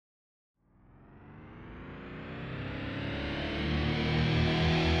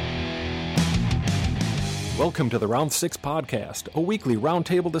Welcome to the Round 6 Podcast, a weekly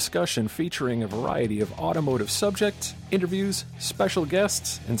roundtable discussion featuring a variety of automotive subjects, interviews, special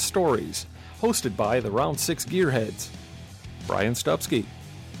guests, and stories, hosted by the Round 6 Gearheads, Brian Stupsky,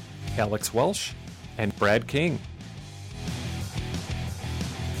 Alex Welsh, and Brad King.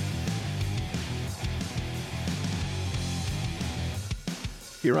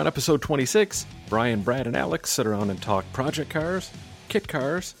 Here on episode 26, Brian, Brad, and Alex sit around and talk project cars, kit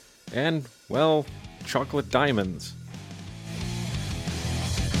cars, and, well, chocolate diamonds.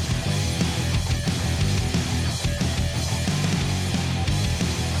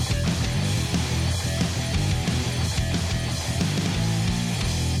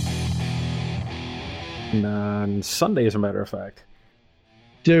 And on Sunday, as a matter of fact.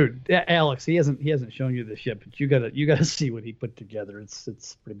 Dude, Alex, he hasn't shown you this yet, but you gotta see what he put together.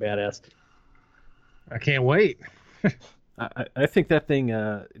 It's pretty badass. I can't wait. I think that thing,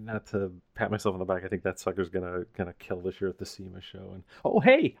 not to pat myself on the back, I think that sucker's gonna kill this year at the SEMA show. And oh,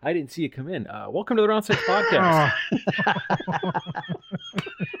 hey, I didn't see you come in. Welcome to the Round 6 Podcast.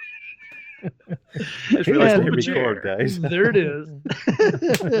 I just realized I hit record, guys. There it is.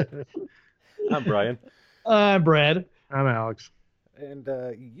 I'm Brian. I'm Brad. I'm Alex. And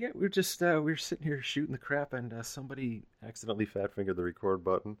we're sitting here shooting the crap, and somebody accidentally fat fingered the record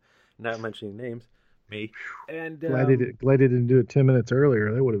button. Not mentioning names, me. And glad he didn't do it 10 minutes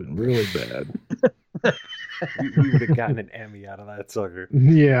earlier. That would have been really bad. we would have gotten an Emmy out of that sucker.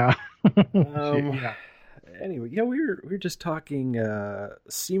 Yeah. Yeah. Anyway, we were just talking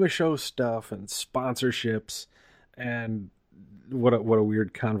SEMA show stuff and sponsorships, and what a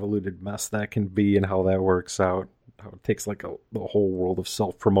weird convoluted mess that can be, and how that works out. How it takes like the whole world of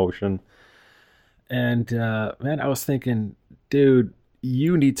self-promotion. And man, I was thinking, dude,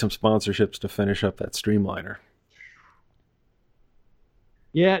 you need some sponsorships to finish up that Streamliner.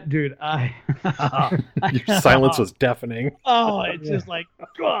 Yeah, dude, Your silence was deafening. Oh, it's just like,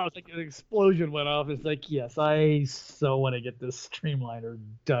 it's like an explosion went off. It's like, yes, I so want to get this Streamliner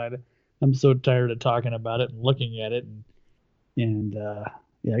done. I'm so tired of talking about it and looking at it, and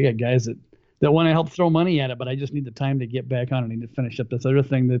I got guys that want to help throw money at it, but I just need the time to get back on. I need to finish up this other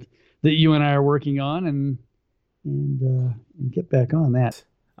thing that you and I are working on and get back on that.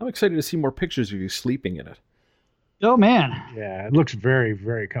 I'm excited to see more pictures of you sleeping in it. Oh man. Yeah, it looks very,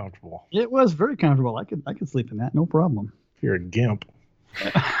 very comfortable. It was very comfortable. I could sleep in that, no problem. You're a gimp.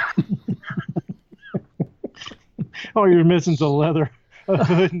 All you're missing is a leather, a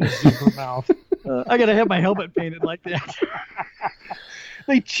hood, and a zipper mouth. I gotta have my helmet painted like that.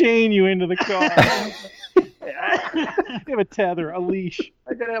 They chain you into the car. They have a tether, a leash.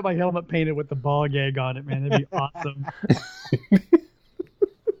 I gotta have my helmet painted with the ball gag on it, man. That'd be awesome.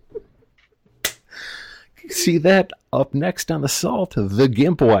 See that up next on the Salt, the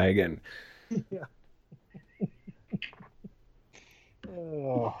Gimp Wagon. Yeah.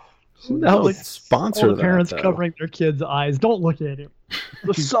 Oh. Who the hell would sponsor all the that? Parents though? covering their kids' eyes. Don't look at him.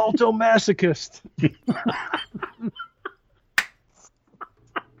 The Salto-masochist.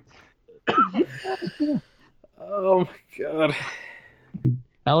 Oh my god.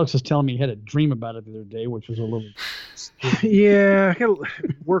 Alex was telling me he had a dream about it the other day, which was a little... Yeah,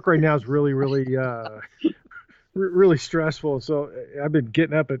 work right now is really, really, really stressful. So I've been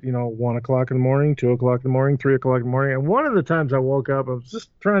getting up at 1 o'clock in the morning, 2 o'clock in the morning, 3 o'clock in the morning. And one of the times I woke up, I was just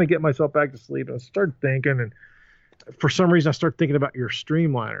trying to get myself back to sleep, and I started thinking, and for some reason I started thinking about your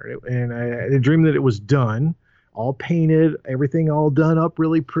Streamliner, and I had a dream that it was done, all painted, everything all done up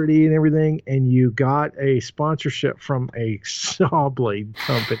really pretty and everything, and you got a sponsorship from a saw blade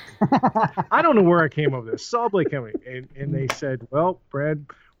company. I don't know where I came up with this. Saw blade company. And they said, well, Brad,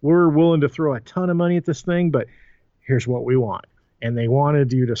 we're willing to throw a ton of money at this thing, but here's what we want. And they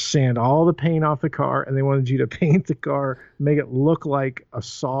wanted you to sand all the paint off the car, and they wanted you to paint the car, make it look like a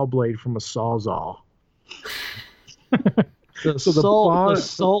saw blade from a Sawzall. The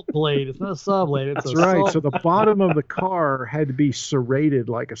salt blade. It's not a saw blade. It's That's a right. salt. So the bottom of the car had to be serrated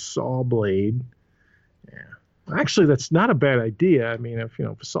like a saw blade. Yeah. Actually, that's not a bad idea. I mean, if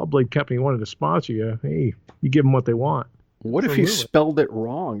a saw blade company wanted to sponsor you, hey, you give them what they want. What if you spelled it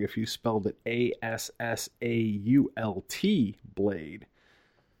wrong? If you spelled it ASSAULT blade.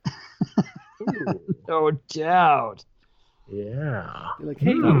 No doubt. Yeah. You're like,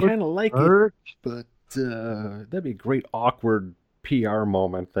 hey, we kind of like it, but that'd be a great awkward PR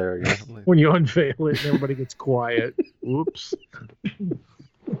moment there. Like, when you unveil it and everybody gets quiet. Whoops.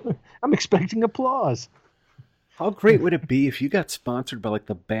 I'm expecting applause. How great would it be if you got sponsored by like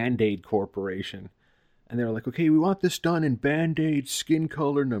the Band-Aid Corporation, and they were like, okay, we want this done in Band-Aid skin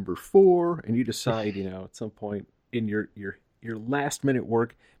color number 4, and you decide, at some point in your your last minute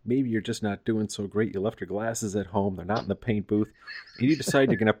work. Maybe you're just not doing so great. You left your glasses at home. They're not in the paint booth. And you decide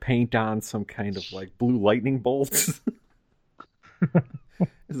you're going to paint on some kind of like blue lightning bolts.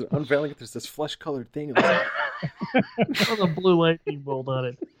 Is it unveiling it? There's this flesh-colored thing. With a blue lightning bolt on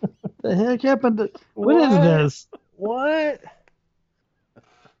it. The heck happened to... What is this? What?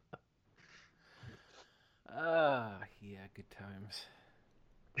 Yeah, good times.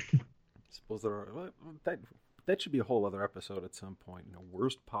 Suppose there are... That should be a whole other episode at some point.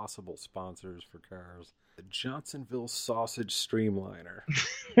 Worst possible sponsors for cars. The Johnsonville Sausage Streamliner.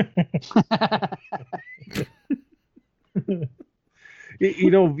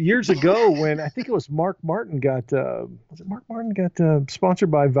 Years ago when I think it was Mark Martin got sponsored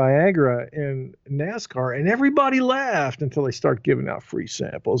by Viagra in NASCAR, and everybody laughed until they start giving out free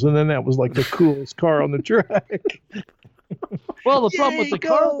samples, and then that was like the coolest car on the track. Well, the problem with the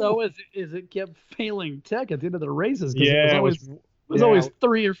car though is it kept failing tech at the end of the races. Yeah, it was always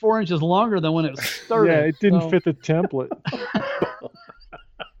 3 or 4 inches longer than when it started. Yeah, it didn't fit the template.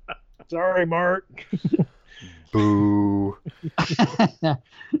 Sorry, Mark. Boo.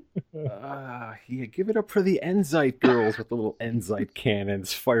 Yeah, give it up for the Enzite girls with the little Enzite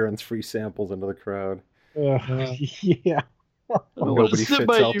cannons firing free samples into the crowd. Yeah. Nobody fits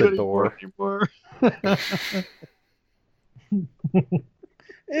out the door.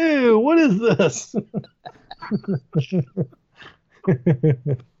 Ew, what is this?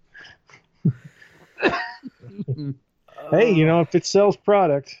 Hey, if it sells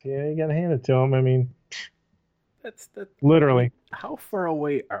product, you gotta hand it to them. I mean, that's literally. How far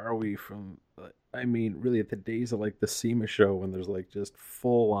away are we from? I mean, really, at the days of like the SEMA show when there's like just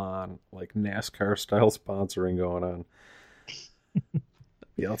full on like NASCAR style sponsoring going on. That'd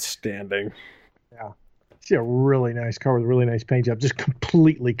be outstanding. Yeah. See a really nice car with a really nice paint job, just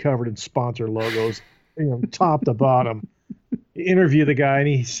completely covered in sponsor logos, top to bottom. You interview the guy, and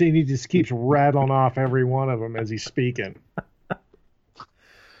he just keeps rattling off every one of them as he's speaking.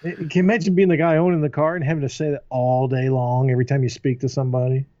 Can you imagine being the guy owning the car and having to say that all day long every time you speak to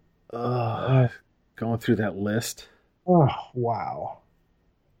somebody? Going through that list. Oh, wow.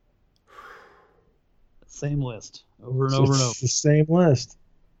 Same list over and over and over. It's the same list.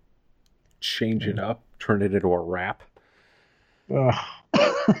 Change it up, turn it into a rap. What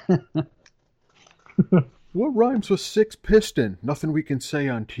rhymes with 6 piston? Nothing we can say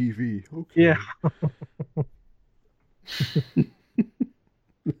on TV. Okay. Yeah.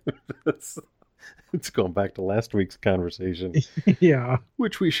 It's going back to last week's conversation. Yeah.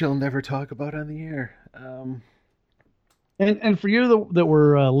 Which we shall never talk about on the air. And for you that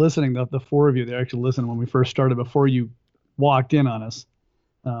were listening, the 4 of you that actually listened when we first started before you walked in on us,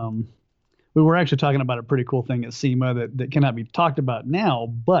 we were actually talking about a pretty cool thing at SEMA that cannot be talked about now,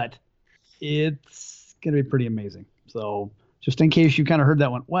 but it's going to be pretty amazing. So just in case you kind of heard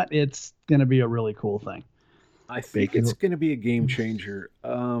that one, it's going to be a really cool thing. I think it's going to be a game changer.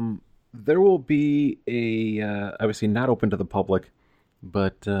 There will be obviously not open to the public,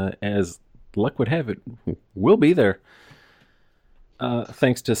 but as luck would have it, we'll be there.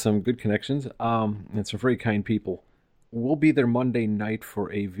 Thanks to some good connections and some very kind people. We'll be there Monday night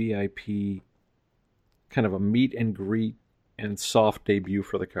for a VIP kind of a meet and greet and soft debut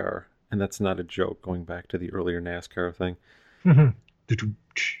for the car. And that's not a joke, going back to the earlier NASCAR thing. Come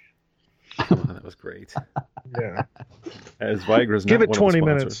on, that was great. Yeah. As Viagra's Give not it one 20 of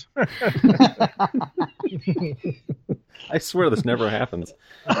the minutes. I swear this never happens.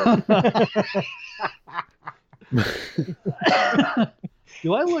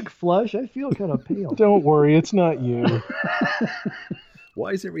 Do I look flush? I feel kind of pale. Don't worry, it's not you.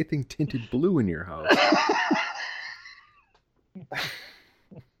 Why is everything tinted blue in your house?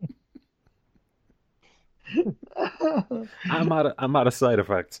 I'm out of side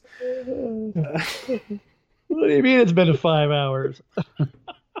effects. What do you mean it's been 5 hours?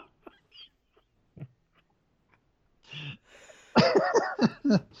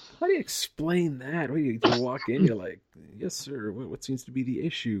 How do you explain that? You walk in, you're like, yes, sir. What seems to be the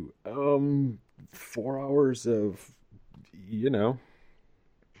issue? 4 hours of, No,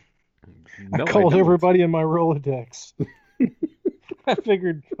 I called everybody in my Rolodex. I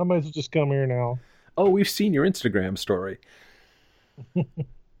figured I might as well just come here now. Oh, we've seen your Instagram story.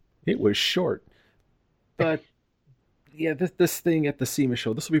 It was short. But yeah, this thing at the SEMA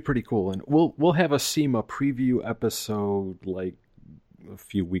show, this will be pretty cool. And we'll have a SEMA preview episode like a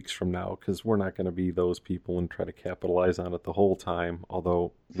few weeks from now, because we're not going to be those people and try to capitalize on it the whole time.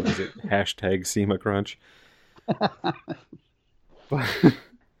 Although, what is it? Hashtag SEMA Crunch.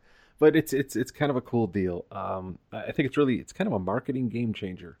 But it's kind of a cool deal. I think it's kind of a marketing game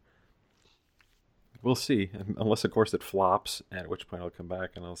changer. We'll see, unless of course it flops. At which point I'll come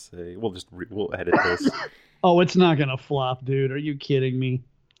back and I'll say we'll edit this. Oh, it's not gonna flop, dude. Are you kidding me?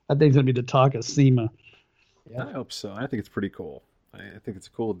 I think it's gonna be the talk of SEMA. Yeah. I hope so. I think it's pretty cool. I think it's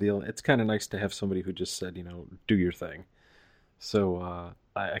a cool deal. It's kind of nice to have somebody who just said, do your thing. So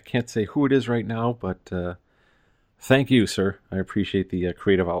I can't say who it is right now, but thank you, sir. I appreciate the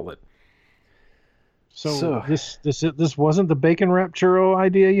creative outlet. So this wasn't the bacon wrap churro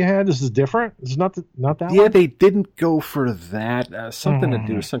idea you had. This is different. This is not that one. Yeah, they didn't go for that. Something to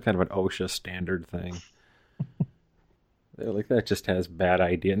do with some kind of an OSHA standard thing. They're like, that just has bad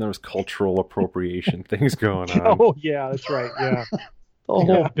idea, and there was cultural appropriation things going on. Oh yeah, that's right. Yeah, the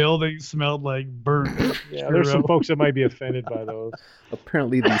whole building smelled like burnt. Yeah, there's some folks that might be offended by those.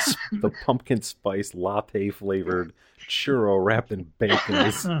 Apparently, the pumpkin spice latte flavored churro wrapped in bacon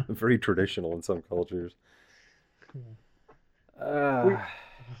is very traditional in some cultures. Could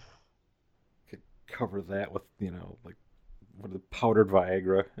cover that with like what the powdered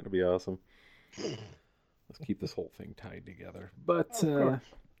Viagra. It'll be awesome. Let's keep this whole thing tied together. But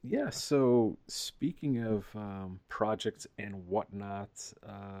yeah, so speaking of projects and whatnot,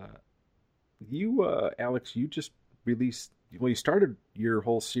 Alex, you just released. Well, you started your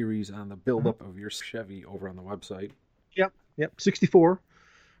whole series on the build-up of your Chevy over on the website. Yep, 64.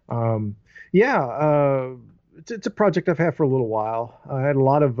 It's a project I've had for a little while. I had a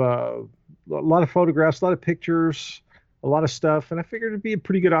lot of photographs, a lot of pictures, a lot of stuff, and I figured it'd be a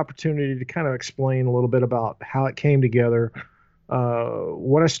pretty good opportunity to kind of explain a little bit about how it came together,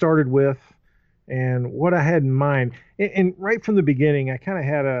 what I started with, and what I had in mind. And right from the beginning, I kind of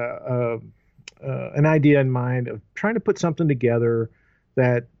had an idea in mind of trying to put something together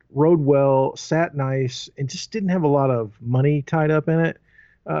that rode well, sat nice, and just didn't have a lot of money tied up in it.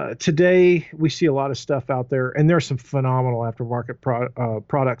 Today, we see a lot of stuff out there, and there's some phenomenal aftermarket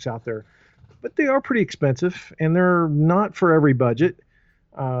products out there, but they are pretty expensive, and they're not for every budget.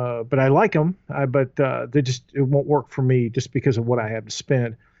 But I like them, but it won't work for me just because of what I have to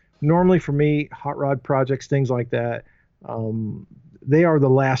spend. Normally, for me, hot rod projects, things like that, they are the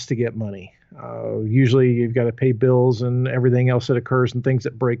last to get money. Usually you've got to pay bills and everything else that occurs and things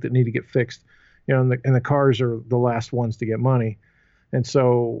that break that need to get fixed, and the cars are the last ones to get money. And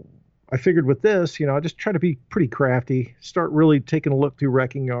so I figured with this, I just try to be pretty crafty, start really taking a look through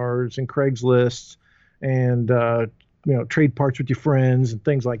wrecking yards and Craigslist and, trade parts with your friends and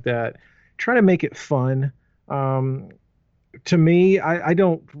things like that. Try to make it fun. To me, I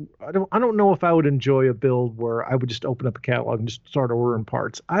don't know if I would enjoy a build where I would just open up a catalog and just start ordering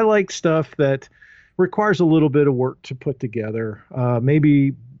parts. I like stuff that requires a little bit of work to put together.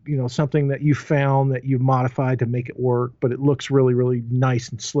 Maybe, something that you found that you've modified to make it work, but it looks really, really nice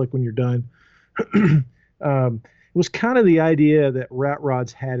and slick when you're done. It was kind of the idea that rat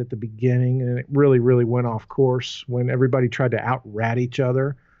rods had at the beginning, and it really, really went off course when everybody tried to out-rat each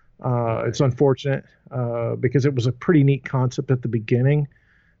other. It's unfortunate because it was a pretty neat concept at the beginning.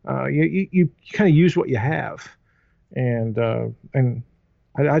 You kind of use what you have, and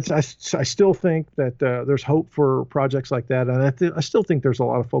I still think that there's hope for projects like that, and I still think there's a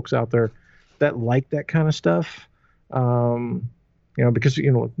lot of folks out there that like that kind of stuff. Because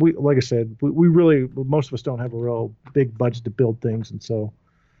we, like I said, we really, most of us don't have a real big budget to build things, and so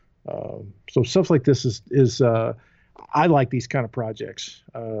stuff like this is I like these kind of projects.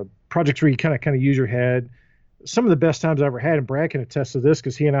 Projects where you kind of use your head. Some of the best times I ever had, and Brad can attest to this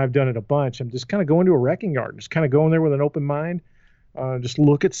because he and I have done it a bunch. I'm just kind of going to a wrecking yard, just kind of going there with an open mind, just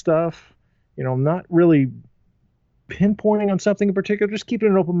look at stuff. Not really pinpointing on something in particular, just keeping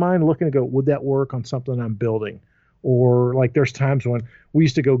an open mind, looking to go, would that work on something I'm building? Or like there's times when we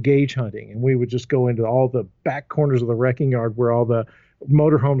used to go gauge hunting, and we would just go into all the back corners of the wrecking yard where all the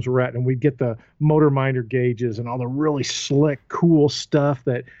motorhomes were at, and we'd get the motor minder gauges and all the really slick, cool stuff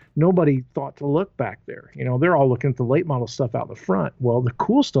that nobody thought to look back there. They're all looking at the late model stuff out in the front. Well, the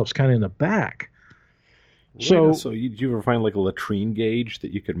cool stuff's kind of in the back. Right, so you ever find like a latrine gauge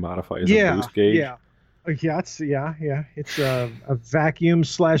that you could modify as a boost gauge? Yeah. It's a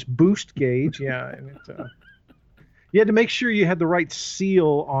vacuum/boost gauge. Yeah, and you had to make sure you had the right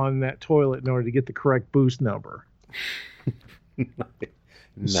seal on that toilet in order to get the correct boost number. Nice.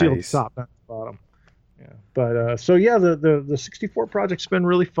 Seal the top, not the bottom. Yeah, but the 64 project's been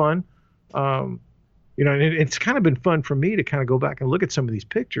really fun. And it's kind of been fun for me to kind of go back and look at some of these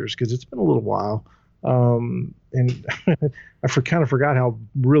pictures because it's been a little while. And I kind of forgot how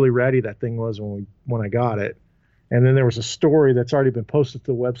really ratty that thing was when I got it. And then there was a story that's already been posted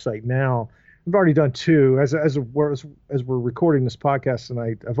to the website now. I've already done two as we're recording this podcast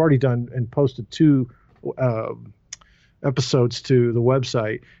tonight. I've already done and posted two episodes to the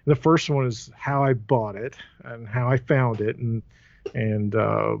website. The first one is how I bought it and how I found it, and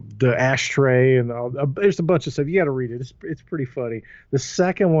the ashtray, and there's a bunch of stuff. You got to read it. It's pretty funny. The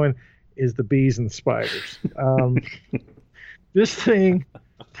second one is the bees and the spiders. This thing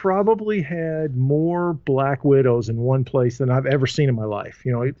probably had more black widows in one place than I've ever seen in my life.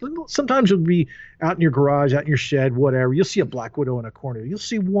 Sometimes you'll be out in your garage, out in your shed, whatever. You'll see a black widow in a corner. You'll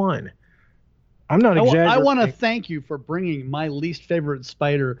see one. I'm not exaggerating. I want to thank you for bringing my least favorite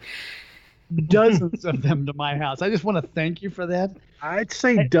spider, dozens of them, to my house. I just want to thank you for that. I'd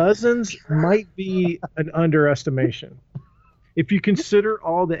say dozens might be an underestimation. If you consider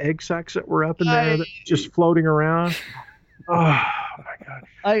all the egg sacs that were up in there just floating around. Oh my God!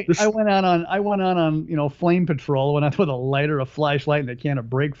 I went out on flame patrol. Went out with a lighter, a flashlight, and a can of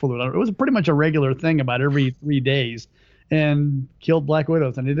brake fluid. It was pretty much a regular thing about every 3 days, and killed black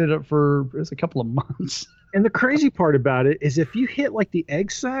widows. And I did it for a couple of months. And the crazy part about it is, if you hit like the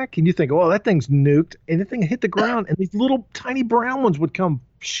egg sac and you think, "Oh, that thing's nuked," and the thing hit the ground, and these little tiny brown ones would come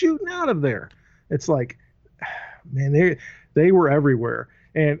shooting out of there. It's like, man, they were everywhere.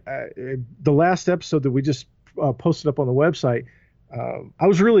 And the last episode that we just posted up on the website, I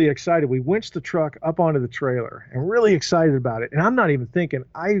was really excited. We winched the truck up onto the trailer and really excited about it. And I'm not even thinking.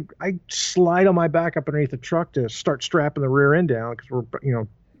 I slide on my back up underneath the truck to start strapping the rear end down because we're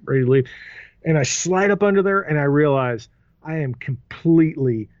ready to leave. And I slide up under there and I realize I am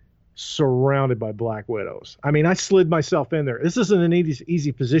completely surrounded by black widows. I mean, I slid myself in there. This isn't an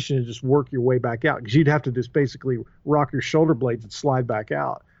easy position to just work your way back out, because you'd have to just basically rock your shoulder blades and slide back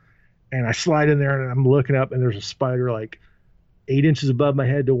out. And I slide in there and I'm looking up, and there's a spider like 8 inches above my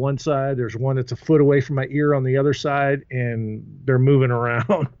head to one side. There's one that's a foot away from my ear on the other side, and they're moving around.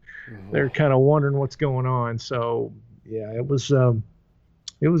 Oh. They're kind of wondering what's going on. So yeah, it was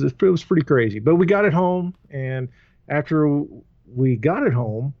pretty crazy. But we got it home, and after we got it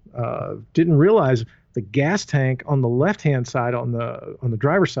home, didn't realize the gas tank on the left-hand side, on the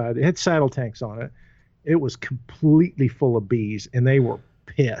driver's side, it had saddle tanks on it. It was completely full of bees, and they were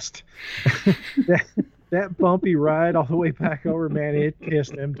pissed. that bumpy ride all the way back over, man, it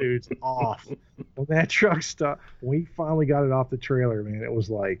pissed them dudes off. When that truck stopped, we finally got it off the trailer, man. It was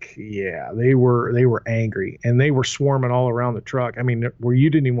like, yeah, they were angry, and they were swarming all around the truck. I mean, where you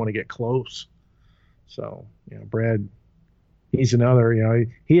didn't even want to get close. So, Brad, he's another,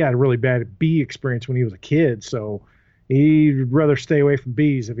 he had a really bad bee experience when he was a kid, so he'd rather stay away from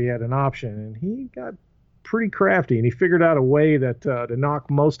bees if he had an option. And he got pretty crafty, and he figured out a way that to knock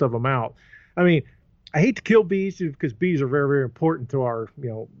most of them out. I mean, I hate to kill bees because bees are very, very important to our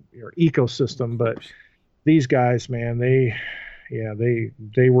ecosystem, but these guys, man, they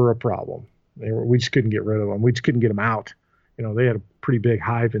were a problem. We just couldn't get rid of them. We just couldn't get them out. They had a pretty big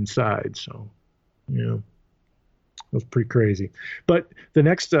hive inside, so it was pretty crazy. But the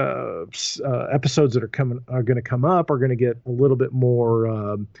next episodes that are going to come up are going to get a little bit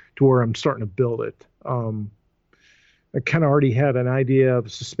more to where I'm starting to build it. I kind of already had an idea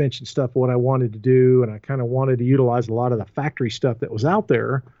of suspension stuff, what I wanted to do, and I kind of wanted to utilize a lot of the factory stuff that was out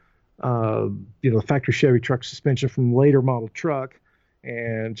there, the factory Chevy truck suspension from later model truck,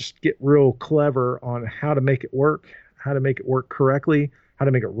 and just get real clever on how to make it work correctly, how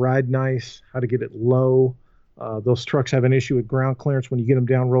to make it ride nice, how to get it low. Those trucks have an issue with ground clearance when you get them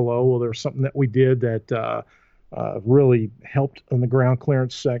down real low. Well, there was something that we did that really helped on the ground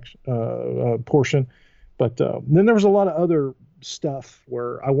clearance portion. But then there was a lot of other stuff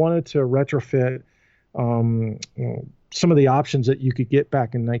where I wanted to retrofit some of the options that you could get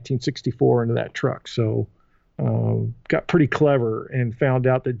back in 1964 into that truck. So got pretty clever and found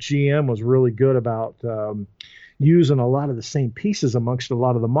out that GM was really good about using a lot of the same pieces amongst a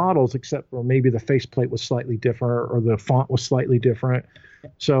lot of the models, except for maybe the faceplate was slightly different or the font was slightly different.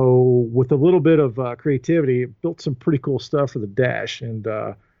 So with a little bit of creativity, it built some pretty cool stuff for the dash, and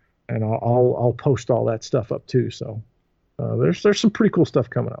I'll post all that stuff up too. So there's some pretty cool stuff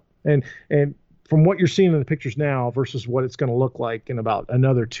coming up, and from what you're seeing in the pictures now versus what it's going to look like in about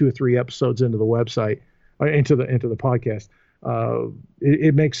another 2 or 3 episodes into the website, into the podcast,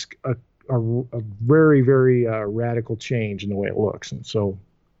 it makes a very, very radical change in the way it looks, and so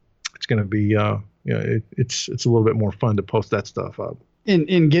it's going to be it's a little bit more fun to post that stuff up.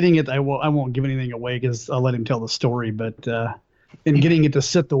 In getting it, I won't give anything away because I'll let him tell the story, but in getting it to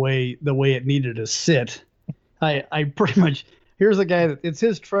sit the way it needed to sit, I pretty much, here's a guy that it's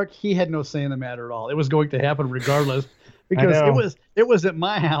his truck. He had no say in the matter at all. It was going to happen regardless because it was at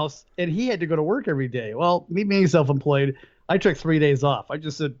my house and he had to go to work every day. Well, me being self-employed, I took 3 days off. I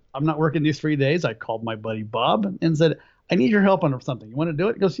just said, I'm not working these 3 days. I called my buddy Bob and said, I need your help on something. You want to do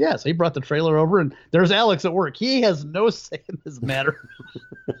it? He goes, yes. He brought the trailer over, and there's Alex at work. He has no say in this matter.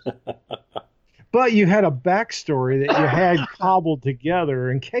 But you had a backstory that you had cobbled together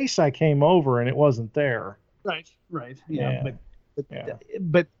in case I came over and it wasn't there. Right. Yeah.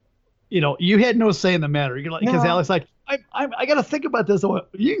 But you had no say in the matter. You're like, because Alex, like, I got to think about this.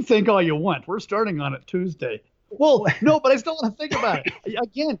 You can think all you want. We're starting on it Tuesday. Well, no, but I still want to think about it.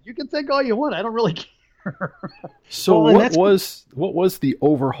 Again, you can think all you want. I don't really care. So what was the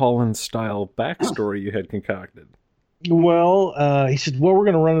overhauling style backstory you had concocted? Well, he said, well, we're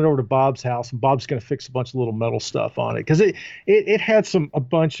going to run it over to Bob's house, and Bob's going to fix a bunch of little metal stuff on it. Because it had a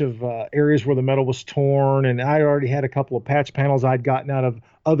bunch of areas where the metal was torn, and I already had a couple of patch panels I'd gotten out of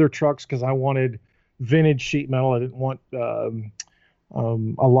other trucks because I wanted vintage sheet metal. I didn't want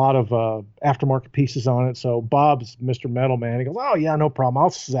a lot of aftermarket pieces on it. So Bob's Mr. Metal Man. He goes, oh, yeah, no problem.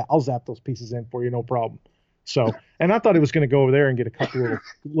 I'll zap those pieces in for you, no problem. So, and I thought he was going to go over there and get a couple of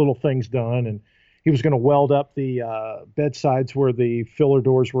little things done, and he was going to weld up the bedsides where the filler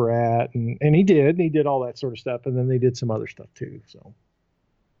doors were at, and he did. And he did all that sort of stuff, and then they did some other stuff too. So,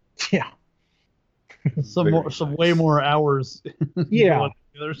 yeah, some way more hours. Yeah,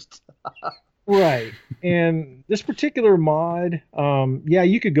 right. And this particular mod,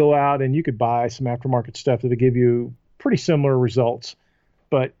 you could go out and you could buy some aftermarket stuff that would give you pretty similar results,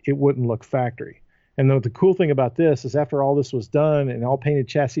 but it wouldn't look factory. And the cool thing about this is after all this was done and all painted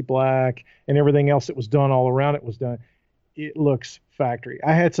chassis black and everything else that was done all around it was done, it looks factory.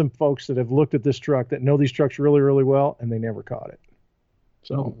 I had some folks that have looked at this truck that know these trucks really, really well, and they never caught it.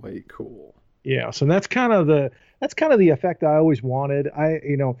 So way cool. Yeah. So that's kind of the effect I always wanted.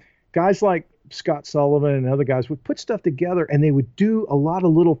 Guys like Scott Sullivan and other guys would put stuff together and they would do a lot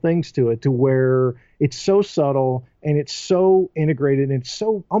of little things to it to where it's so subtle and it's so integrated and it's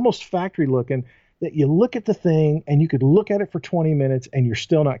so almost factory looking that you look at the thing and you could look at it for 20 minutes and you're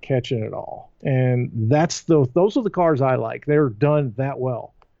still not catching it all. And those are the cars I like. They're done that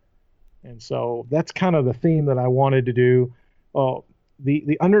well. And so that's kind of the theme that I wanted to do.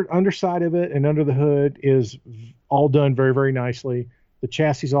 The underside of it and under the hood is all done very, very nicely. The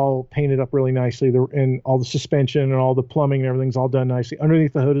chassis is all painted up really nicely, and all the suspension and all the plumbing and everything's all done nicely.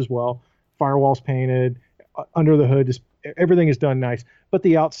 Underneath the hood as well, firewall's painted. Under the hood, everything is done nice. But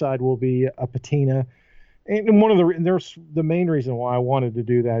the outside will be a patina. And the main reason why I wanted to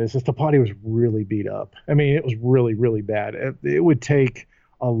do that is that the body was really beat up. I mean, it was really, really bad. It would take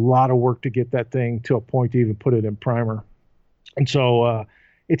a lot of work to get that thing to a point to even put it in primer. And so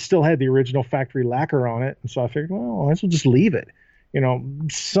it still had the original factory lacquer on it. And so I figured, well, I might as well just leave it.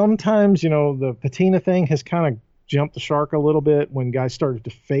 Sometimes, the patina thing has kind of jumped the shark a little bit when guys started to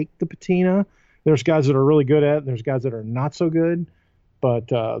fake the patina. There's guys that are really good at it, and there's guys that are not so good. But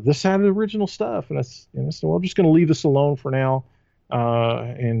this had original stuff, and well, I'm just going to leave this alone for now,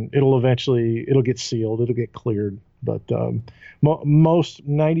 and it'll get sealed, it'll get cleared. But most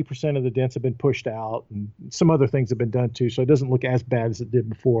 90% of the dents have been pushed out, and some other things have been done too, so it doesn't look as bad as it did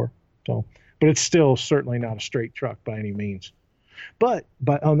before. So, but it's still certainly not a straight truck by any means. But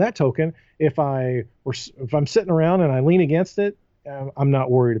on that token, if I'm sitting around and I lean against it, I'm not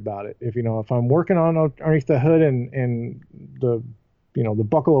worried about it. If I'm working on underneath the hood and the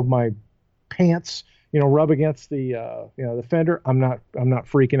buckle of my pants rub against the fender, I'm not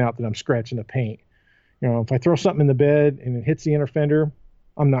freaking out that I'm scratching the paint. If I throw something in the bed and it hits the inner fender,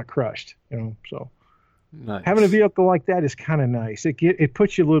 I'm not crushed. So nice. Having a vehicle like that is kind of nice. It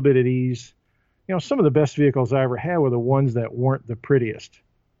puts you a little bit at ease. Some of the best vehicles I ever had were the ones that weren't the prettiest.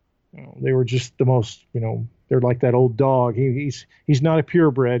 They were just the most, they're like that old dog. He's not a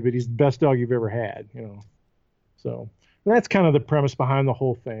purebred, but he's the best dog you've ever had, So that's kind of the premise behind the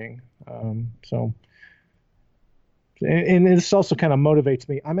whole thing. And this also kind of motivates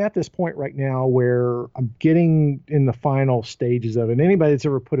me. I'm at this point right now where I'm getting in the final stages of it. And anybody that's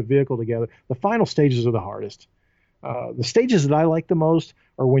ever put a vehicle together, the final stages are the hardest. The stages that I like the most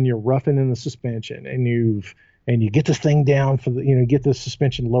are when you're roughing in the suspension and you get this thing down get the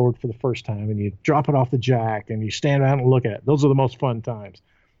suspension lowered for the first time and you drop it off the jack and you stand around and look at it. Those are the most fun times.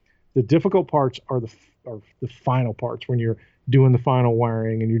 The difficult parts are the final parts when you're doing the final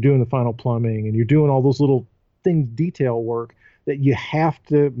wiring and you're doing the final plumbing and you're doing all those little things, detail work that you have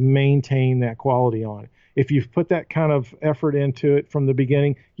to maintain that quality on. If you've put that kind of effort into it from the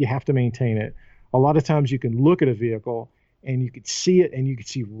beginning, you have to maintain it. A lot of times you can look at a vehicle and you could see it and you could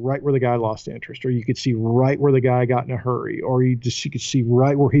see right where the guy lost interest, or you could see right where the guy got in a hurry, or you could see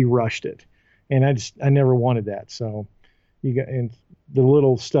right where he rushed it. And I never wanted that. So and the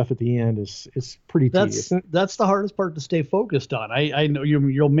little stuff at the end is pretty tedious. That's the hardest part to stay focused on. I know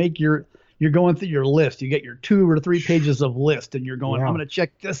you'll make your you're going through your list. You get your 2 or 3 pages of list, and you're going, Yeah. I'm going to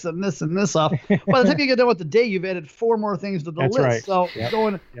check this and this and this off. By the time you get done with the day, you've added 4 more things to the That's list. right. So Yep.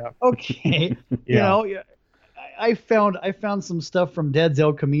 going, Yep. okay, I found some stuff from Dad's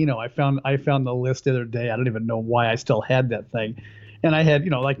El Camino. I found the list the other day. I don't even know why I still had that thing. And I had,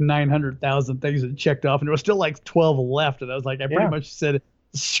 like 900,000 things that checked off, and there was still like 12 left. And I was like, I pretty much said,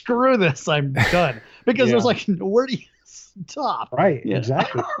 screw this, I'm done. Because it was like, where do you stop? Right,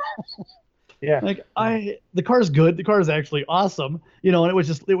 exactly. Yeah. Like the car's good. The car is actually awesome. And it was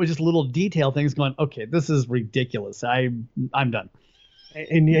just little detail things going, okay, this is ridiculous. I'm done.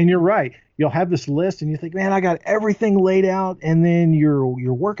 And you're right. You'll have this list and you think, man, I got everything laid out, and then you're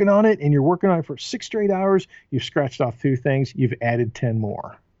working on it, and you're working on it for 6 straight hours. You've scratched off 2 things. You've added 10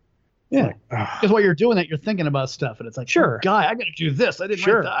 more. Yeah. Because while you're doing that, you're thinking about stuff, and it's like, sure, oh, God, I got to do this. I didn't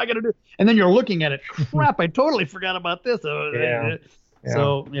write that. I got to do. And then you're looking at it. Crap, I totally forgot about this. So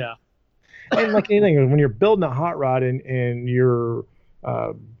yeah. And like anything, when you're building a hot rod and you're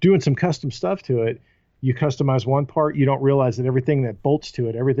doing some custom stuff to it, you customize one part, you don't realize that everything that bolts to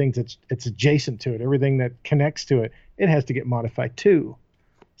it, everything that's adjacent to it, everything that connects to it, it has to get modified too.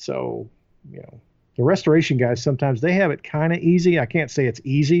 So, the restoration guys, sometimes they have it kind of easy. I can't say it's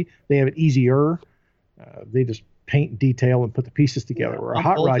easy. They have it easier. They just paint and detail and put the pieces together. Where a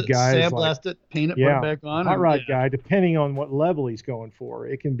hot rod guy is sandblast it, paint it, put it back on. Hot rod guy, depending on what level he's going for,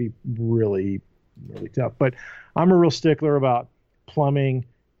 it can be really, really tough. But I'm a real stickler about plumbing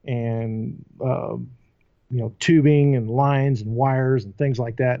and tubing and lines and wires and things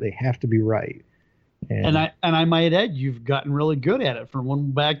like that. They have to be right. And I might add, you've gotten really good at it.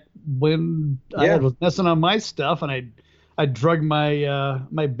 From back when I was messing on my stuff, and I drug my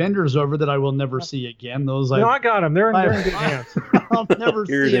my benders over that I will never see again. I got them. They're in good hands. I'll never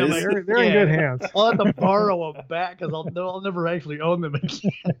see them. They're in good hands. I'll have to borrow them back because I'll never actually own them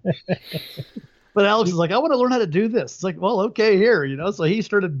again. But Alex is like, I want to learn how to do this. It's like, well, okay, here, So he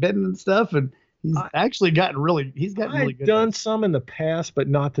started bending stuff, and he's actually gotten really good. I've done some in the past, but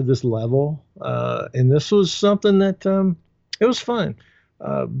not to this level. And this was something that it was fun.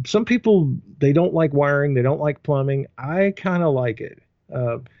 Some people, they don't like wiring, they don't like plumbing. I kind of like it.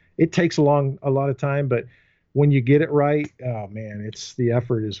 It takes a lot of time, but when you get it right, oh man, the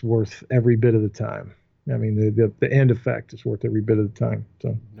effort is worth every bit of the time. I mean, the end effect is worth every bit of the time.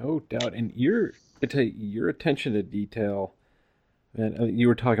 So no doubt. And your attention to detail, and you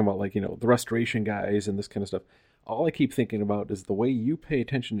were talking about the restoration guys and this kind of stuff. All I keep thinking about is the way you pay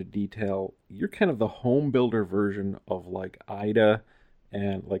attention to detail. You're kind of the home builder version of Ida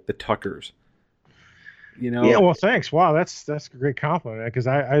and the Tuckers. Yeah, well, thanks. Wow, that's a great compliment, because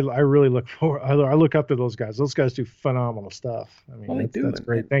I really look forward. I look up to those guys. Those guys do phenomenal stuff. I mean, that's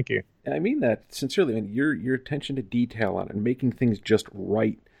great. Thank you. I mean that sincerely. I mean, your attention to detail on it and making things just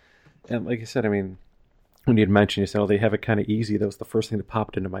right. And like I said, I mean, when you had mentioned, you said, they have it kind of easy. That was the first thing that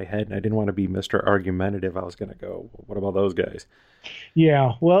popped into my head, and I didn't want to be Mr. Argumentative. I was going to go, what about those guys?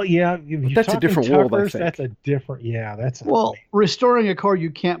 Yeah, well, yeah. That's a different world, I think. That's a different, restoring a car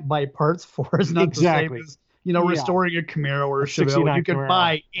you can't buy parts for is not the same as, restoring a Camaro or a Chevelle. You can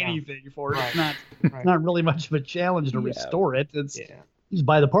buy anything for it. Right. It's not really much of a challenge to restore it. It's you just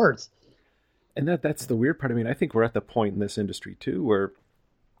buy the parts. And that's the weird part. I mean, I think we're at the point in this industry, too, where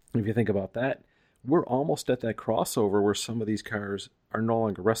if you think about that, we're almost at that crossover where some of these cars are no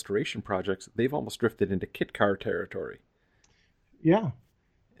longer restoration projects. They've almost drifted into kit car territory. Yeah.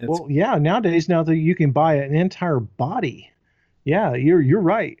 Nowadays, now that you can buy an entire body, you're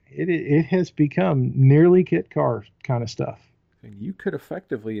right. It has become nearly kit car kind of stuff. And you could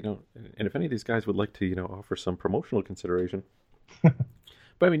effectively, and if any of these guys would like to, offer some promotional consideration, but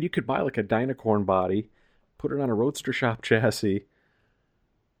I mean, you could buy a Dynacorn body, put it on a Roadster Shop chassis,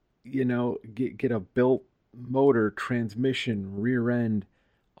 get a built motor, transmission, rear end,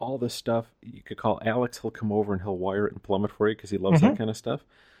 all this stuff. You could call Alex. He'll come over and he'll wire it and plumb it for you because he loves that kind of stuff.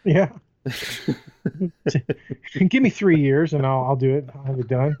 Yeah. Give me 3 years and I'll do it. I'll have it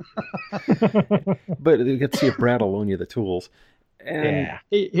done. But you get to see if Brad will loan you the tools. And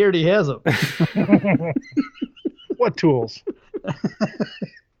he already has them. What tools?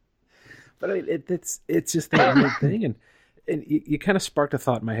 But I mean, it's just that weird thing, and you kind of sparked a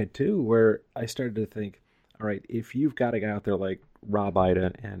thought in my head too, where I started to think, all right, if you've got a guy out there like Rob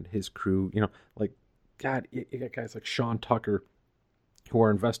Ida and his crew, God, you got guys like Sean Tucker who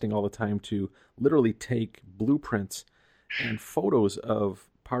are investing all the time to literally take blueprints and photos of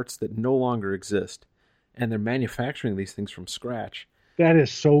parts that no longer exist, and they're manufacturing these things from scratch. That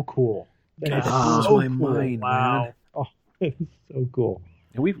is so cool. That blows my mind, wow. man. Oh, it's so cool.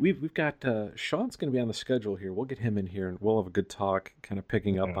 And we've got Sean's going to be on the schedule here. We'll get him in here, and we'll have a good talk, kind of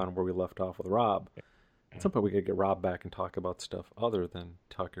picking up on where we left off with Rob. At some point, we got to get Rob back and talk about stuff other than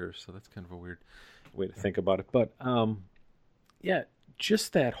Tucker. So that's kind of a weird way to think about it. But yeah,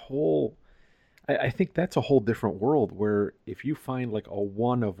 just that whole. I think that's a whole different world where if you find like a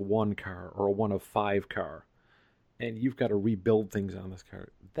 1 of 1 car or a 1 of 5 car, and you've got to rebuild things on this car,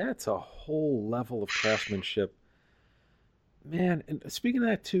 that's a whole level of craftsmanship. Man, and speaking of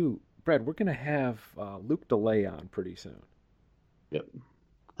that too, Brad, we're going to have Luke DeLay on pretty soon. Yep.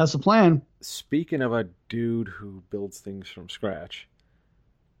 That's the plan. Speaking of a dude who builds things from scratch,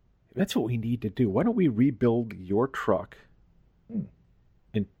 that's what we need to do. Why don't we rebuild your truck? And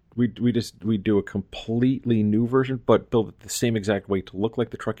we do a completely new version, but build it the same exact way to look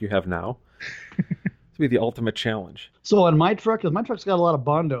like the truck you have now. This would be the ultimate challenge. So on my truck, because my truck's got a lot of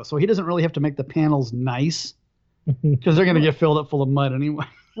Bondo, so he doesn't really have to make the panels nice because they're going to get filled up full of mud anyway.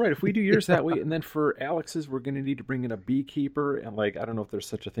 Right, if we do yours that way, and then for Alex's, we're going to need to bring in a beekeeper, and like, I don't know if there's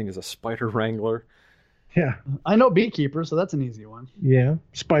such a thing as a spider wrangler. Yeah. I know beekeeper, so that's an easy one. Yeah.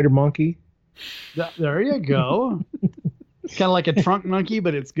 Spider monkey. There you go. It's kind of like a trunk monkey,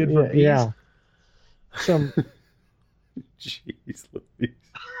 but it's good for bees. Yeah. Some. Jeez Louise.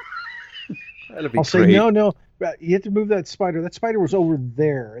 That'd be I'll great. say, no. You have to move that spider. That spider was over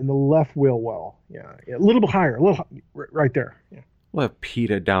there in the left wheel well. Yeah. A little bit higher. Right there. Yeah. We'll have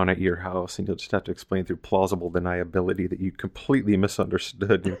PETA down at your house, and you'll just have to explain through plausible deniability that you completely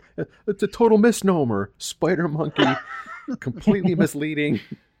misunderstood. It's a total misnomer. Spider monkey, completely misleading.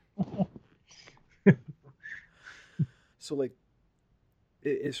 So, like,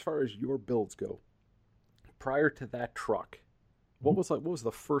 as far as your builds go, prior to that truck, what was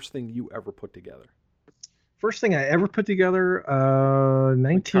the first thing you ever put together? First thing I ever put together,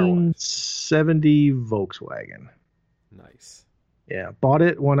 1970 Volkswagen. Nice. Yeah, bought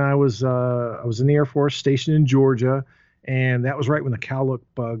it when I was in the Air Force, stationed in Georgia, and that was right when the cowlook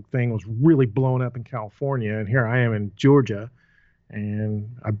bug thing was really blowing up in California, and here I am in Georgia, and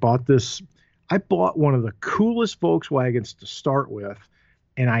I bought this. I bought one of the coolest Volkswagens to start with,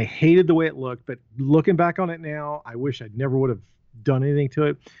 and I hated the way it looked, but looking back on it now, I wish I never would have done anything to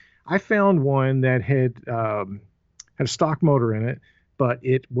it. I found one that had a stock motor in it, but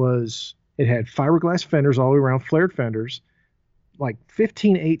it had fiberglass fenders all the way around, flared fenders, like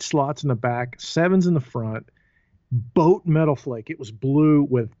 15/8 slots in the back, 7s in the front, boat metal flake. It was blue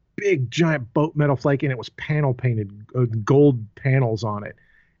with big giant boat metal flake, and it was panel painted, gold panels on it.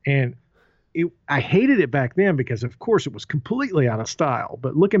 And I hated it back then because, of course, it was completely out of style.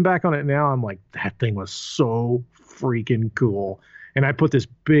 But looking back on it now, I'm like, that thing was so freaking cool. And I put this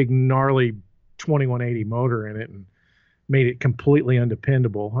big, gnarly 2180 motor in it and made it completely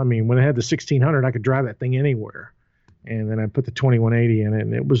undependable. I mean, when I had the 1600, I could drive that thing anywhere. And then I put the 2180 in it,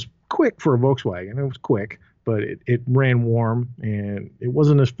 and it was quick for a Volkswagen. It was quick, but it ran warm, and it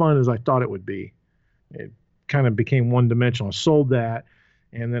wasn't as fun as I thought it would be. It kind of became one-dimensional. I sold that,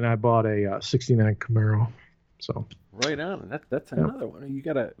 and then I bought a 69 Camaro. So right on, and that's another one. We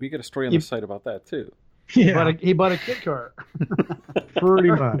got a story on the site about that too. Yeah, he bought a kit car. Pretty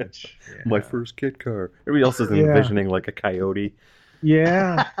much. Yeah. My first kit car. Everybody else is envisioning like a Coyote.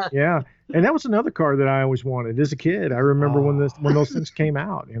 Yeah. And that was another car that I always wanted as a kid. I remember when those things came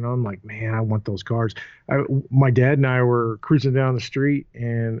out, I'm like, man, I want those cars. My dad and I were cruising down the street,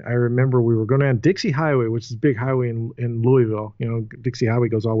 and I remember we were going down Dixie Highway, which is a big highway in Louisville. Dixie Highway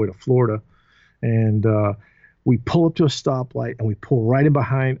goes all the way to Florida. And we pull up to a stoplight, and we pull right in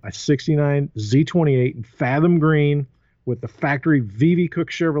behind a 69 Z28 in Fathom Green with the factory VV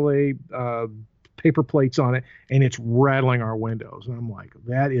Cook Chevrolet paper plates on it, and it's rattling our windows. And I'm like,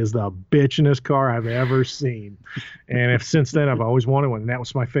 that is the bitchinest car I've ever seen. And since then, I've always wanted one, and that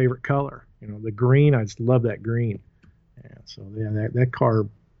was my favorite color. The green, I just love that green. Yeah, so yeah, that car,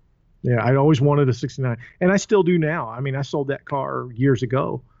 yeah, I always wanted a 69, and I still do now. I mean, I sold that car years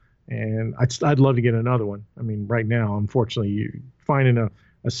ago, and I'd love to get another one. I mean, right now, unfortunately, finding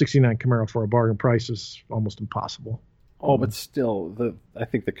a 69 Camaro for a bargain price is almost impossible. Oh, but still, I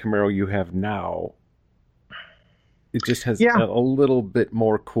think the Camaro you have now, it just has a little bit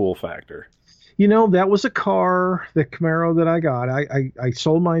more cool factor. That was a car, the Camaro that I got. I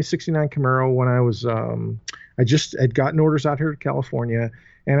sold my 69 Camaro when I was, I just had gotten orders out here to California,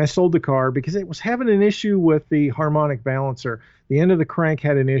 and I sold the car because it was having an issue with the harmonic balancer. The end of the crank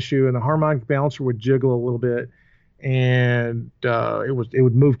had an issue, and the harmonic balancer would jiggle a little bit, and it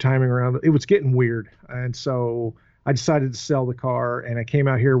would move timing around. It was getting weird, and so I decided to sell the car, and I came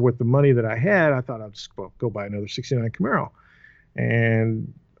out here with the money that I had. I thought I'd just go buy another 69 Camaro.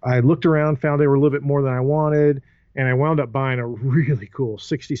 And I looked around, found they were a little bit more than I wanted, And I wound up buying a really cool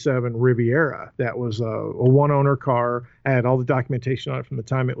 67 Riviera. That was a one-owner car. I had all the documentation on it from the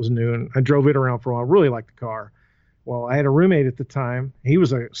time it was new, and I drove it around for a while. I really liked the car. Well, I had a roommate at the time. He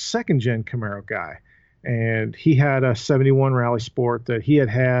was a second-gen Camaro guy, and he had a 71 Rally Sport that he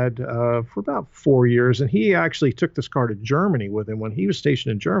had for about 4 years, and he actually took this car to Germany with him when he was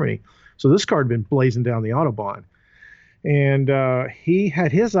stationed in Germany. So this car had been blazing down the Autobahn. And he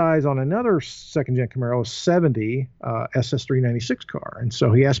had his eyes on another second-gen Camaro, a 70 SS396 car. And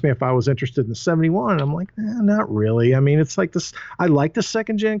so he asked me if I was interested in the 71. I'm like, not really. I mean, it's like this. I like the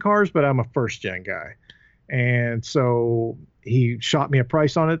second-gen cars, but I'm a first-gen guy. And so he shot me a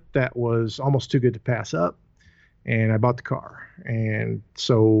price on it that was almost too good to pass up. And I bought the car. And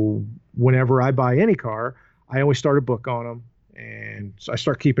so whenever I buy any car, I always start a book on them. And so I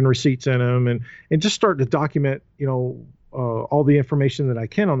start keeping receipts in them and just start to document, all the information that I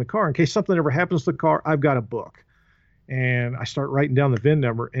can on the car. In case something ever happens to the car, I've got a book. And I start writing down the VIN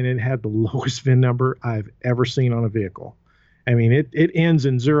number, and it had the lowest VIN number I've ever seen on a vehicle. I mean, it ends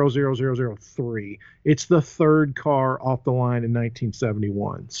in 00003. It's the third car off the line in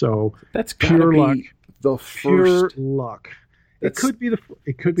 1971. So that's pure luck. The pure first luck. It could be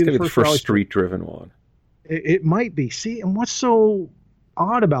the first street driven one. It might be. See, and what's so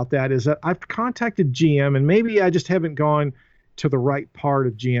odd about that is that I've contacted GM, and maybe I just haven't gone to the right part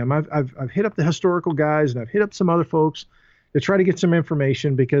of GM. I've hit up the historical guys, and I've hit up some other folks to try to get some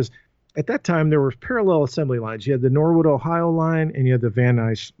information, because at that time there were parallel assembly lines. You had the Norwood, Ohio line, and you had the Van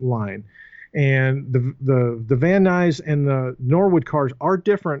Nuys line. And the Van Nuys and the Norwood cars are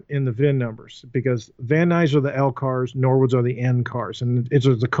different in the VIN numbers, because Van Nuys are the L cars, Norwoods are the N cars, and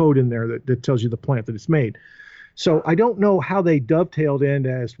there's a code in there that tells you the plant that it's made. So I don't know how they dovetailed in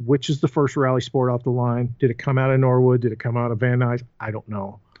as which is the first Rally Sport off the line. Did it come out of Norwood? Did it come out of Van Nuys? I don't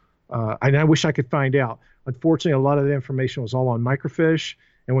know. And I wish I could find out. Unfortunately, a lot of the information was all on microfiche.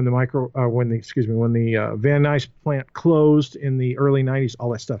 And when the Van Nuys plant closed in the early 90s, all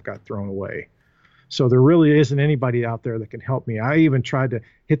that stuff got thrown away. So there really isn't anybody out there that can help me. I even tried to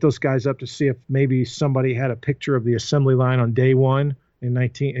hit those guys up to see if maybe somebody had a picture of the assembly line on day one in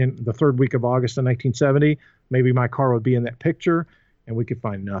the third week of August of 1970. Maybe my car would be in that picture, and we could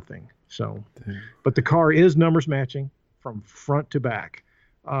find nothing. So, but the car is numbers matching from front to back.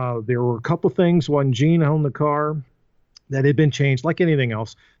 There were a couple things when Gene owned the car that had been changed, like anything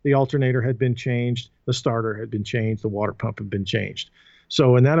else. The alternator had been changed, the starter had been changed, the water pump had been changed.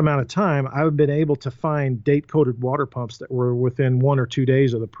 So in that amount of time, I've been able to find date-coded water pumps that were within 1 or 2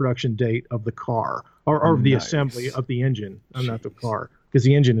 days of the production date of the car, or the assembly of the engine, not the car, because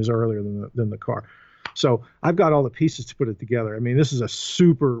the engine is earlier than the car. So I've got all the pieces to put it together. I mean, this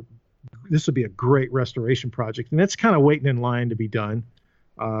would be a great restoration project, and it's kind of waiting in line to be done.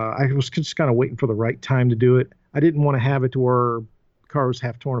 I was just kind of waiting for the right time to do it. I didn't want to have it to where the car was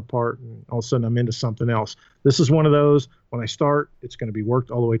half torn apart and all of a sudden I'm into something else. This is one of those, when I start, it's going to be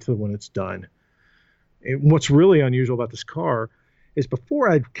worked all the way to when it's done. And what's really unusual about this car is before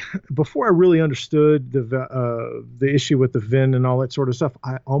I really understood the issue with the VIN and all that sort of stuff,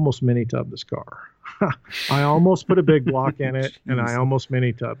 I almost mini-tubbed this car. I almost put a big block in it, and I almost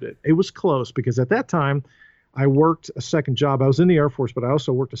mini-tubbed it. It was close, because at that time I worked a second job. I was in the Air Force, but I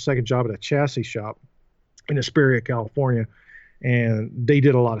also worked a second job at a chassis shop in Hesperia, California, and they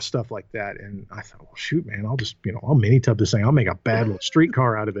did a lot of stuff like that. And I thought, well, shoot, man, I'll mini-tub this thing. I'll make a bad little street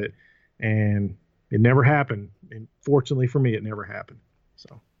car out of it. And it never happened. And fortunately for me, it never happened.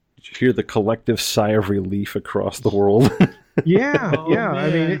 So, did you hear the collective sigh of relief across the world? Yeah. Oh, yeah.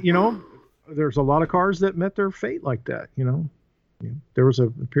 man. I mean, there's a lot of cars that met their fate like that. There was a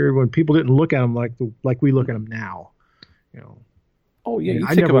period when people didn't look at them like we look at them now. Oh yeah, you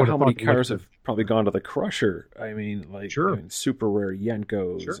I think never about how many would've thought cars have probably gone to the crusher. I mean, Sure. super rare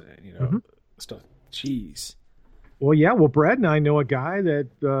Yenkos, Sure. Stuff. Jeez. Well, yeah. Well, Brad and I know a guy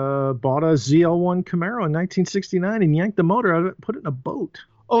that bought a ZL1 Camaro in 1969 and yanked the motor out of it and put it in a boat.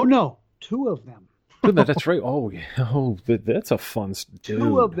 Oh, no. 2 of them. That's right. Oh, yeah. Oh, that's a fun. Dude.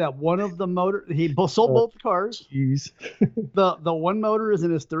 2 of them. One of the motor. He sold both cars. Jeez. The one motor is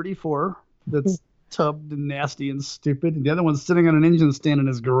in his 34. That's tubbed and nasty and stupid. And the other one's sitting on an engine stand in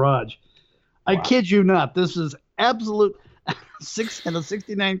his garage. Wow. I kid you not. This is absolute. 6 and the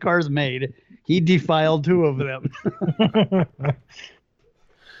 69 cars made. He defiled 2 of them. But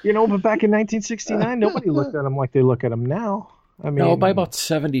back in 1969, nobody looked at them like they look at them now. I mean, no, by about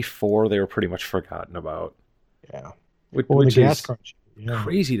 74, they were pretty much forgotten about. Yeah. Which the gas is crunch.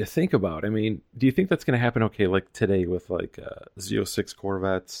 crazy to think about. I mean, do you think that's going to happen, like today with Z06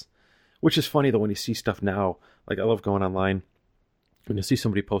 Corvettes? Which is funny, though, when you see stuff now. Like, I love going online. When you see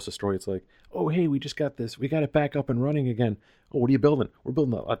somebody post a story, it's like, Oh, hey, we just got this. We got it back up and running again. Oh, what are you building? We're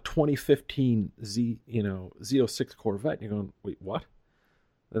building a 2015 Z06 Corvette. And you're going, wait, what?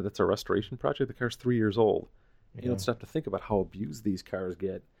 That's a restoration project? The car's 3 years old. Yeah. You don't stop to think about how abused these cars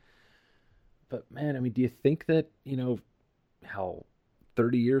get. But, man, I mean, do you think that, how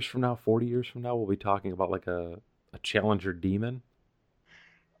 30 years from now, 40 years from now, we'll be talking about like a Challenger Demon?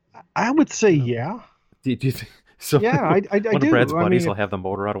 I would say, yeah. Do you think so? Yeah, I do. One of Brad's buddies will have the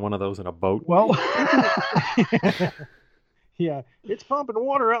motor out of one of those in a boat. Well, yeah, it's pumping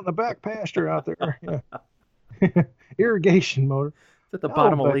water out in the back pasture out there. Yeah. Irrigation motor. It's at the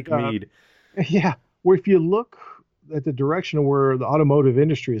bottom of Lake Mead. Yeah, well, if you look at the direction of where the automotive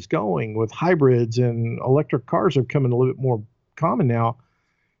industry is going with hybrids and electric cars are becoming a little bit more common now,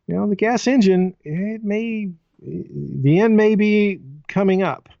 the gas engine, the end may be coming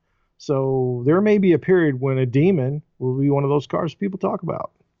up. So there may be a period when a Demon will be one of those cars people talk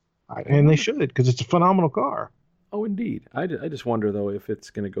about. And they should, because it's a phenomenal car. Oh, indeed. I just wonder, though, if it's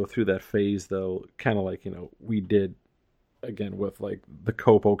going to go through that phase, though, kind of like, we did, again, with, like, the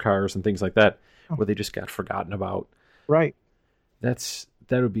Copo cars and things like that, where they just got forgotten about. Right. That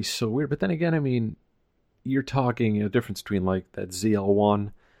would be so weird. But then again, I mean, you're talking a difference between, like, that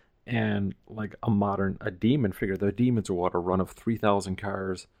ZL1 and, like, a Demon figure. The Demons are what, a run of 3,000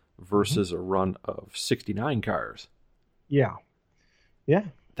 cars versus a run of 69 cars. Yeah. Yeah.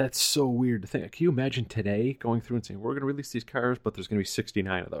 That's so weird to think. Can you imagine today going through and saying, we're going to release these cars, but there's going to be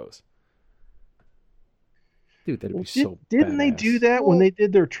 69 of those? Dude, that'd be so Didn't badass. they do that when they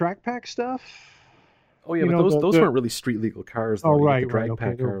did their track pack stuff? Oh, yeah, but those weren't really street legal cars. Though. Oh, right, The drag pack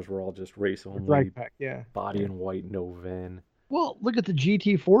okay. cars were all just race only. Drag pack, yeah. Body in white, no VIN. Well, look at the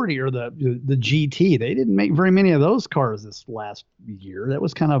GT40 or the GT. They didn't make very many of those cars this last year. That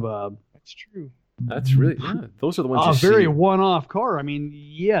was kind of a... That's true. That's really... Yeah, those are the ones a very one-off car. I mean,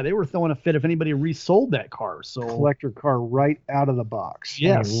 yeah, they were throwing a fit if anybody resold that car. So collector car right out of the box.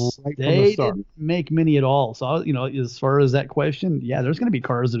 Yes, right they didn't make many at all. So, as far as that question, yeah, there's going to be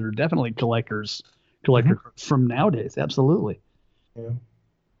cars that are definitely collector cars from nowadays. Absolutely. Yeah.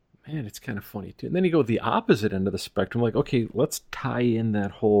 Man, it's kind of funny, too. And then you go the opposite end of the spectrum. Like, okay, let's tie in that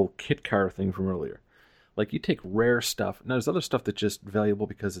whole kit car thing from earlier. Like, you take rare stuff. Now, there's other stuff that's just valuable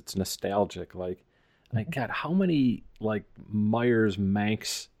because it's nostalgic. Like, God, how many, like, Myers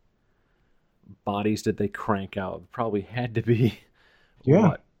Manx bodies did they crank out? Probably had to be,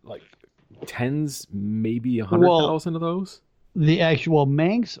 like tens, maybe 100,000 of those? The actual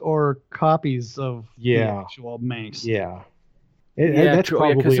Manx or copies of the actual Manx? Yeah. That's true.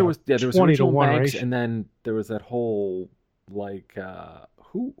 Probably there was original Manx, ratio. and then there was that whole like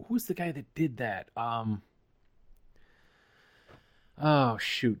who's the guy that did that? Oh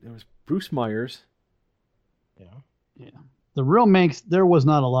shoot, there was Bruce Myers. Yeah. The real Manx, there was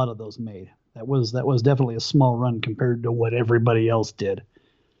not a lot of those made. That was definitely a small run compared to what everybody else did.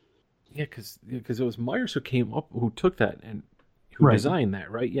 Yeah, because it was Myers who took that and who designed that,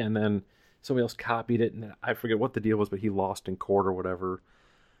 right? Yeah, and then somebody else copied it, and I forget what the deal was, but he lost in court or whatever,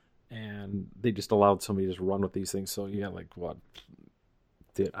 and they just allowed somebody to just run with these things. So yeah, like what?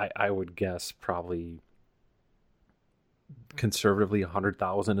 I would guess probably conservatively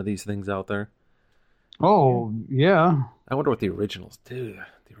 100,000 of these things out there. Oh yeah. I wonder what the originals do.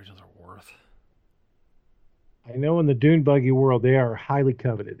 The originals are worth. I know in the dune buggy world, they are highly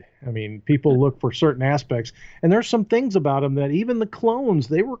coveted. I mean, people look for certain aspects, and there's some things about them that even the clones,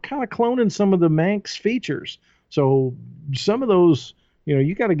 they were kind of cloning some of the Manx features. So some of those,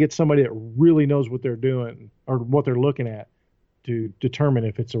 you got to get somebody that really knows what they're doing or what they're looking at to determine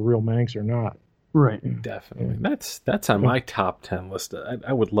if it's a real Manx or not. Right. Definitely. Yeah. That's on my top 10 list.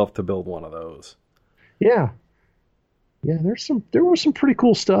 I would love to build one of those. Yeah. Yeah, there was some pretty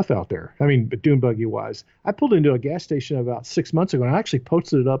cool stuff out there. I mean, but dune buggy wise, I pulled into a gas station about 6 months ago, and I actually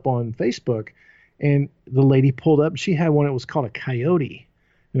posted it up on Facebook. And the lady pulled up, and she had one that was called a Coyote,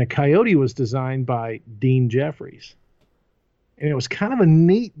 and a Coyote was designed by Dean Jeffries, and it was kind of a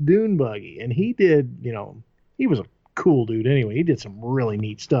neat dune buggy. And he did, he was a cool dude anyway. He did some really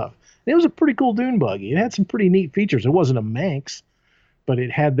neat stuff. And it was a pretty cool dune buggy. It had some pretty neat features. It wasn't a Manx, but it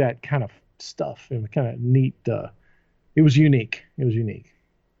had that kind of stuff and kind of neat. It was unique.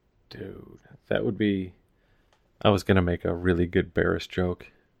 Dude, that would be... I was going to make a really good Barris joke.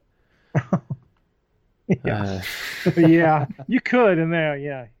 Yeah. Yeah, you could in there,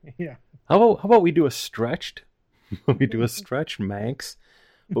 yeah. How about we do a stretched? We do a stretched Manx,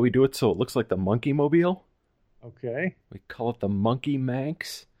 but we do it so it looks like the Monkey Mobile. Okay. We call it the Monkey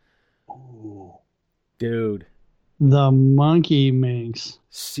Manx. Ooh. Dude. The Monkey Manx.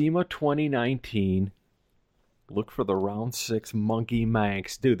 SEMA 2019... Look for the round 6 monkey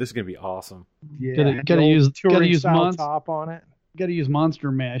Manx. Dude, this is going to be awesome. Yeah, Gotta use top on it. Got to use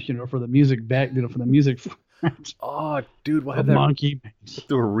Monster Mash, for the music back, for the music. Oh, dude, we'll have the that monkey Mash.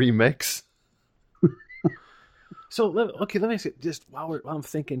 do a remix. So, let me ask you, just while I'm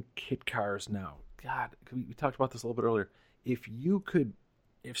thinking kit cars now. God, we talked about this a little bit earlier.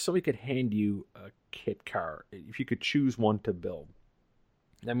 If somebody could hand you a kit car, if you could choose one to build,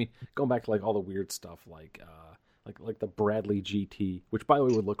 I mean, going back to like all the weird stuff, like the Bradley GT, which by the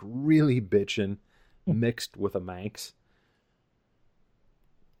way would look really bitchin' mixed with a Manx.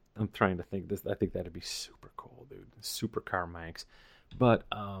 I'm trying to think this. I think that'd be super cool, dude. Supercar Manx, but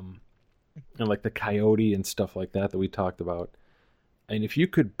and like the Coyote and stuff like that we talked about. And if you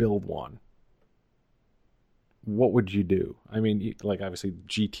could build one, what would you do? I mean, like obviously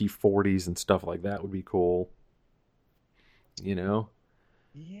GT40s and stuff like that would be cool. Yeah,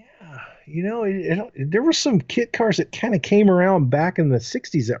 there were some kit cars that kind of came around back in the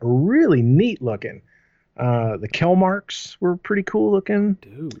 60s that were really neat looking. The Kelmarks were pretty cool looking.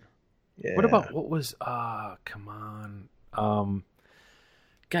 Dude. Yeah. What was, come on.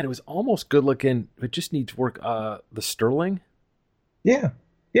 God, it was almost good looking. It just needs work. The Sterling. Yeah.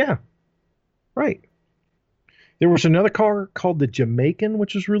 Right. There was another car called the Jamaican,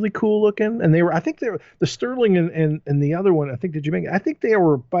 which was really cool looking. And I think the Sterling and the other one, I think the Jamaican, I think they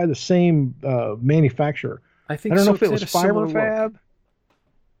were by the same manufacturer. I don't know if it was Fiberfab.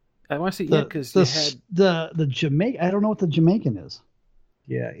 I want to say, because the Jamaican, I don't know what the Jamaican is.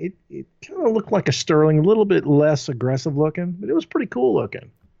 Yeah, it kind of looked like a Sterling, a little bit less aggressive looking, but it was pretty cool looking.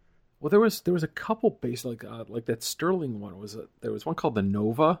 Well, there was a couple based like that Sterling one. There was one called the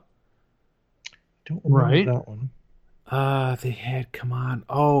Nova. Don't remember that one. They had, come on.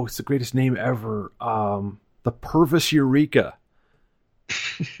 Oh, it's the greatest name ever. The Purvis Eureka.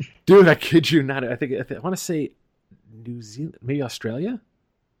 Dude, I kid you not. I want to say New Zealand, maybe Australia.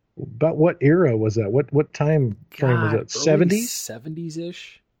 About what era was that? What time frame was it? 70s?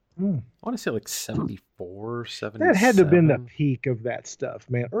 70s-ish. I want to say like 74, 77. That had to have been the peak of that stuff,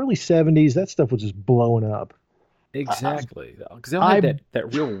 man. Early 70s, that stuff was just blowing up. Exactly. Because they all had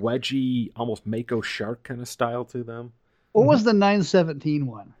that real wedgy, almost Mako shark kind of style to them. What was the 917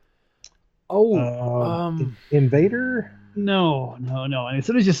 one? Oh, Invader? No. And as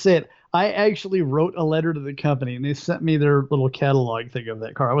soon as you say it, I actually wrote a letter to the company, and they sent me their little catalog thing of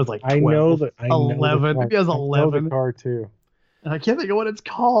that car. I was like 12, I know 11. Maybe I was 11. I know the car too. And I can't think of what it's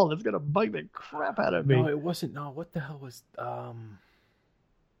called. It's gonna bug the crap out of me. No, it wasn't. No, what the hell was?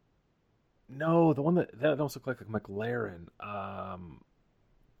 No, the one that almost looked like a McLaren.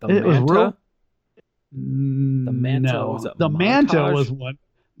 The Manta. The Manta was the Manta was one,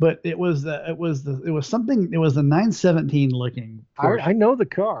 but it was something. It was the 917 looking. I know the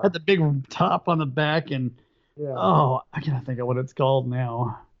car. Had the big top on the back, and I can't think of what it's called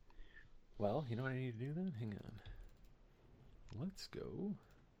now. Well, you know what I need to do then? Hang on. Let's go.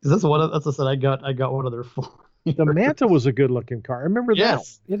 That's what I said. I got one of their full. The Manta was a good looking car. I remember that.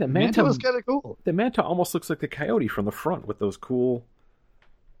 Yeah, the Manta was kind of cool. The Manta almost looks like the Coyote from the front with those cool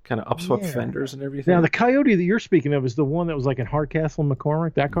kind of upswept fenders and everything. Now, the Coyote that you're speaking of is the one that was like in Hardcastle and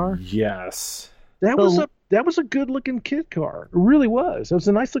McCormick, that car? Yes. That was a good looking kid car. It really was. It was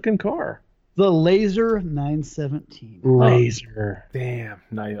a nice looking car. The Laser 917. Laser. Damn.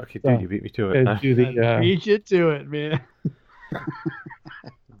 No, okay, dude, you beat me to it. I beat you to it, man.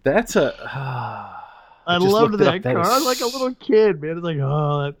 That's I loved that car. I was like a little kid, man. It's like,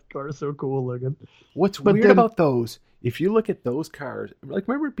 oh, that car's so cool looking. What's weird about those, if you look at those cars, like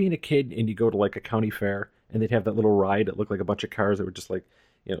remember being a kid and you go to like a county fair and they'd have that little ride that looked like a bunch of cars that were just like,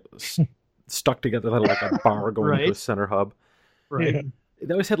 stuck together like a bar going into a center hub. Right. Yeah.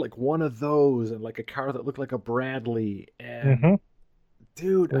 They always had like one of those and like a car that looked like a Bradley. And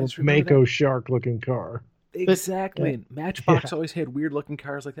dude, I just remember Mako shark looking car. Exactly. And Matchbox always had weird looking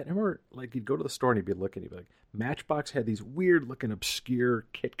cars like that. I remember like you'd go to the store and you'd be looking, you'd be like, Matchbox had these weird looking, obscure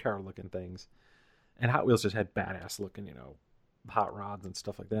kit car looking things. And Hot Wheels just had badass looking, hot rods and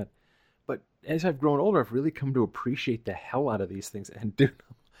stuff like that. But as I've grown older, I've really come to appreciate the hell out of these things. And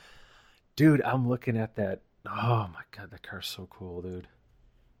dude, I'm looking at that. Oh my God, that car's so cool, dude.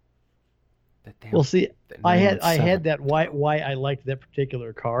 Well, see, I had that. Why I liked that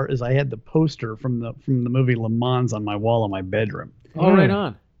particular car is I had the poster from the movie Le Mans on my wall in my bedroom. Oh, right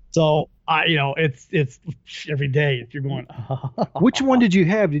on. So it's every day if you're going. Which one did you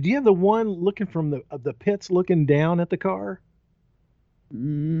have? Did you have the one looking from the pits, looking down at the car?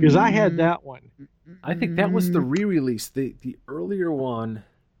 Because I had that one. I think that was the re-release. The earlier one.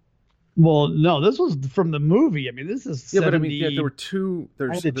 Well, no, this was from the movie. I mean, this is 70... but I mean, there were two.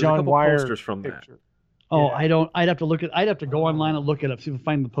 There's a couple posters from picture. Oh, Yeah. I don't. I'd have to look at. I'd have to go online and look it up, see if I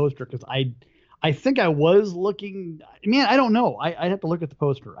find the poster, because I think I was looking. Man, I don't know. I'd have to look at the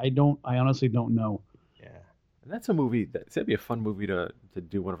poster. I honestly don't know. Yeah, and that's a movie that'd be a fun movie to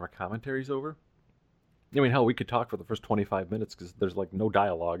do one of our commentaries over. I mean, hell, we could talk for the first 25 minutes because there's like no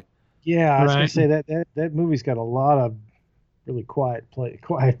dialogue. Yeah, I was gonna Right. say that movie's got a lot of really quiet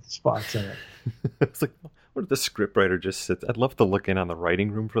spots in it. It's like, what if the scriptwriter just sits? I'd love to look in on the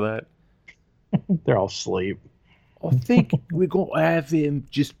writing room for that. They're all asleep. I think we're gonna have him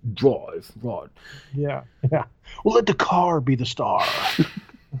just drive, right? Yeah. Well, let the car be the star.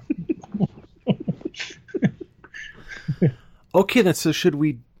 Okay, then. So should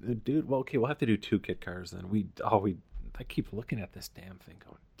we do? Well, okay, we'll have to do 2 kit cars then. I keep looking at this damn thing,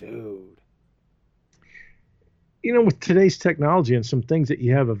 going, dude. You know, with today's technology and some things that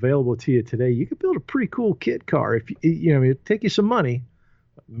you have available to you today, you could build a pretty cool kit car. If it'd take you some money.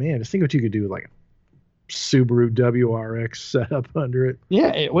 But man, just think what you could do with like a Subaru WRX setup under it.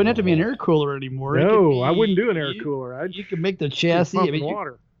 Yeah, it wouldn't have to be an air cooler anymore. No, I wouldn't do an air cooler. You could make the chassis. I mean,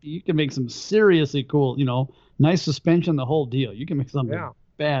 water. you can make some seriously cool, nice suspension, the whole deal. You can make something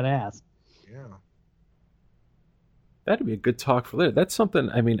badass. Yeah. That'd be a good talk for later. That's something,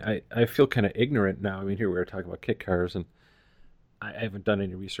 I mean, I feel kind of ignorant now. I mean, here we are talking about kit cars, and I haven't done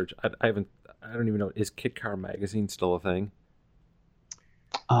any research. I don't even know, is Kit Car Magazine still a thing?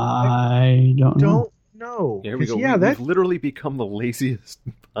 I don't know. Don't know. Yeah, here we go. Yeah, We've literally become the laziest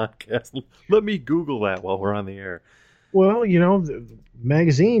podcast. Let me Google that while we're on the air. Well, the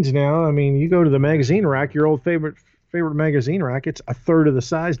magazines now. I mean, you go to the magazine rack, your old favorite magazine rack. It's a third of the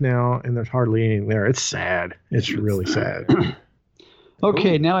size now, and there's hardly anything there. It's sad. It's really sad.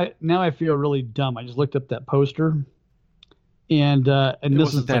 Okay, now I feel really dumb. I just looked up that poster, and It this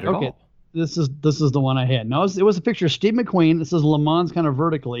wasn't is that like, at okay, all. this is the one I had. No, it was a picture of Steve McQueen. This is Le Mans kind of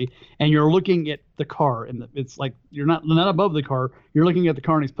vertically, and you're looking at the car, and it's like you're not above the car. You're looking at the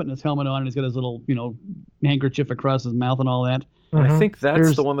car, and he's putting his helmet on, and he's got his little handkerchief across his mouth and all that. And I think that's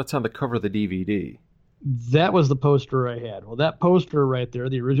There's- the one that's on the cover of the DVD. That was the poster I had. Well, that poster right there,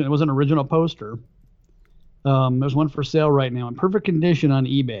 it was an original poster. There's one for sale right now in perfect condition on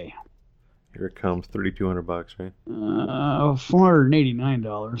eBay. Here it comes, $3,200, right?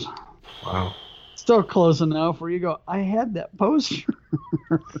 $489. Wow. Still close enough where you go, I had that poster.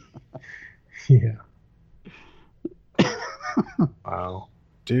 Yeah. Wow.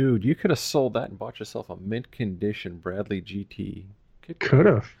 Dude, you could have sold that and bought yourself a mint condition Bradley GT. Could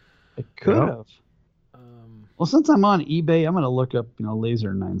have. I could Yeah. have. Well, since I'm on eBay, I'm going to look up,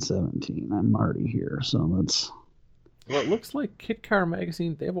 Laser 917. I'm already here, so let's. Well, it looks like Kit Car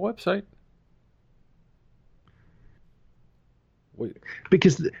Magazine, they have a website. Wait,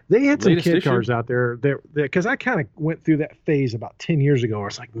 Because they had some Latest kit issue? cars out there. Because I kind of went through that phase about 10 years ago where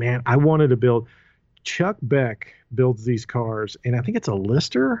it's like, man, I wanted to build. Chuck Beck builds these cars, and I think it's a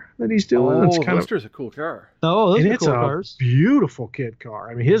Lister that he's doing. It's kind Lister's a cool car. Oh, those and are it's cool a cars. beautiful kit car.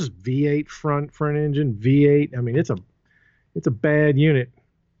 I mean, his V8 front engine, V8. I mean, it's a bad unit.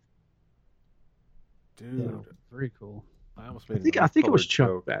 Dude, Yeah, very cool. I almost made I think it was Chuck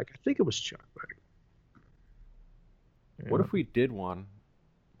joke. Beck. I think it was Chuck Beck. What if we did one?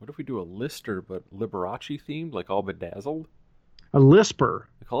 What if we do a Lister, but Liberace themed, like all bedazzled? A Lisper.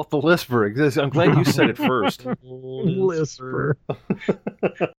 I call it the Lisper. I'm glad you said it first. Lisper.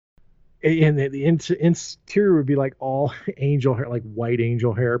 And the interior would be like all angel hair, like white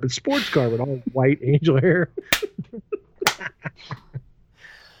angel hair, but sports car with all white angel hair.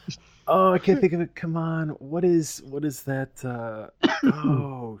 Oh, I can't think of it. Come on. What is that?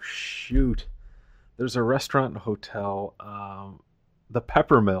 Oh, shoot. There's a restaurant and hotel. The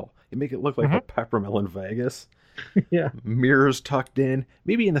Peppermill. You make it look like the Peppermill in Vegas. Yeah. Mirrors tucked in.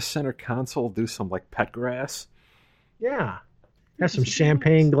 Maybe in the center console, do some like pet grass. Yeah. Have some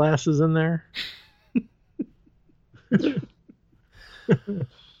champagne glasses in there.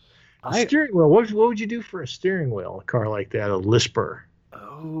 Steering wheel. What would you do for a steering wheel? A car like that, a Lisper.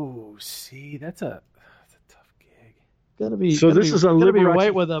 Oh, see, that's a tough gig. Gotta be. So gotta this be, is a gotta be Liberace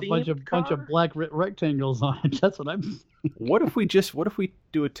white with a themed bunch of car? black rectangles on it. That's what I'm. What if we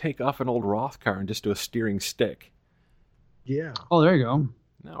do a take off an old Roth car and just do a steering stick? Yeah. Oh, there you go.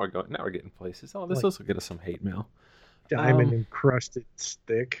 Now we're getting places. Oh, this will get us some hate mail. Diamond encrusted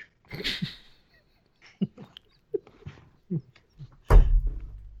stick.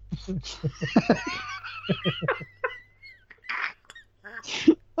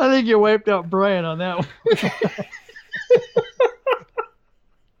 I think you wiped out Brian on that one.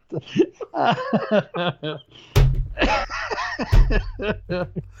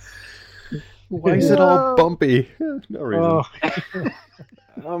 Why is it all bumpy? No reason.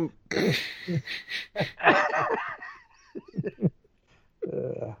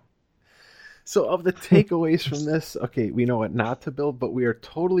 So of the takeaways from this, okay, we know what not to build, but we are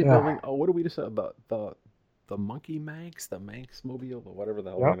totally building. Oh, what do we decide about the Monkey Manx, the Manx Mobile, or whatever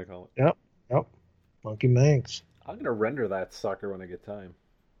the hell we're gonna call it? Yep. Monkey Manx. I'm gonna render that sucker when I get time.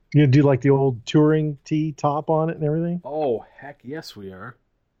 You gonna do like the old touring tee top on it and everything? Oh heck yes, we are.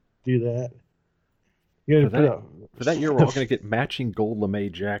 Do that. You For that year, we're all gonna get matching gold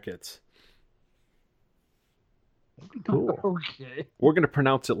lame jackets. Cool. Okay. We're gonna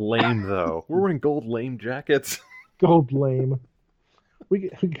pronounce it lame though. We're wearing gold lame jackets. Gold lame. We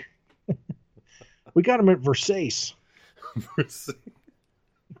got them at Versace.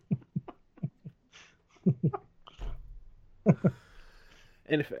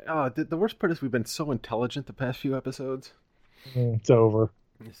 And if the worst part is we've been so intelligent the past few episodes. It's over.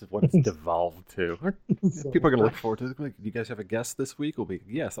 This is what it's devolved to. People are going to look forward to it. Like, do you guys have a guest this week? We'll be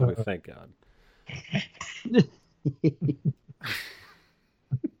yes. Oh, thank God.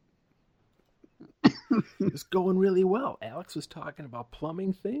 It's going really well. Alex was talking about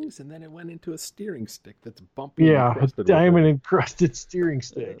plumbing things, and then it went into a steering stick that's bumpy. Yeah, a diamond encrusted steering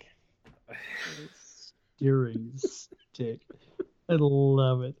stick. Steering stick. I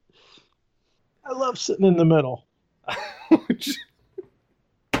love it. I love sitting in the middle.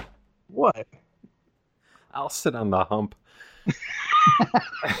 What? I'll sit on the hump.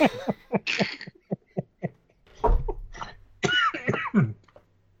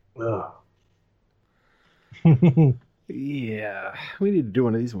 Yeah, we need to do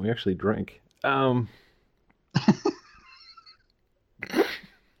one of these when we actually drink. That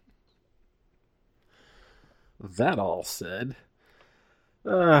all said,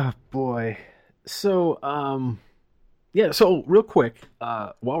 boy. So, yeah. So, real quick,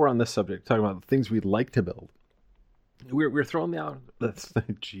 while we're on this subject, talking about the things we'd like to build, we're throwing out.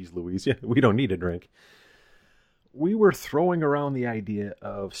 Jeez, Louise, yeah, we don't need a drink. We were throwing around the idea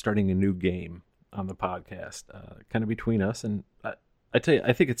of starting a new game on the podcast, kind of between us. And I tell you,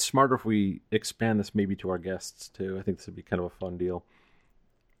 I think it's smarter if we expand this maybe to our guests too. I think this would be kind of a fun deal.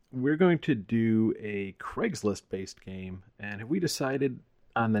 We're going to do a Craigslist-based game, and have we decided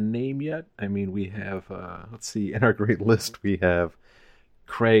on the name yet? I mean, we have, let's see, in our great list, we have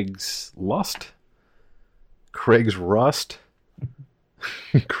Craig's Lust, Craig's Rust,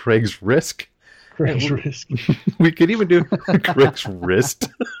 Craig's Risk. Craig's Risk. We could even do Craig's Wrist.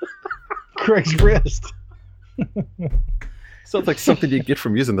 Craig's Wrist. Sounds like something you get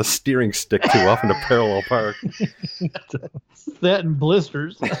from using the steering stick too often to parallel park. That and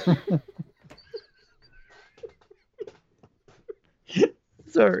blisters.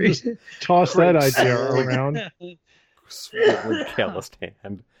 Sorry. Just toss that idea around. Swollen, calloused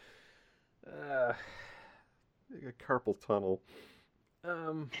hand. Like a carpal tunnel.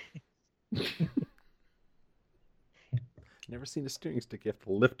 Never seen a steering stick you have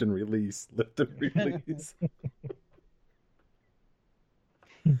to lift and release. Lift and release.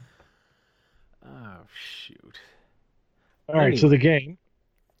 Oh, shoot. All right, so the game.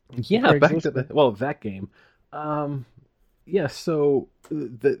 Yeah, back to that game. Yeah, so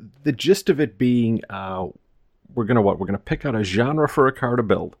the gist of it being we're gonna pick out a genre for a car to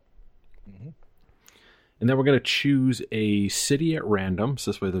build. Mm-hmm. And then we're gonna choose a city at random,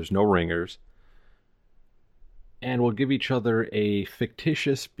 so this way there's no ringers. And we'll give each other a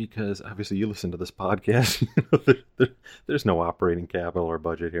fictitious, because obviously you listen to this podcast, there's no operating capital or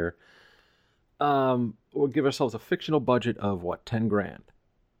budget here. We'll give ourselves a fictional budget of what, 10 grand?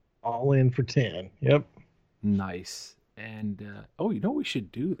 All in for 10. Yep. Nice. And you know what we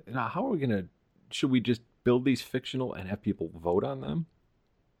should do? Now, how are we gonna? Should we just build these fictional and have people vote on them?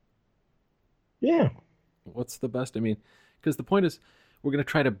 Yeah. What's the best? I mean, because the point is, we're gonna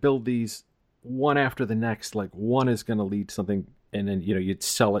try to build these one after the next. Like one is gonna lead something, and then you'd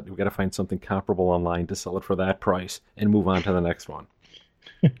sell it. We got to find something comparable online to sell it for that price, and move on to the next one.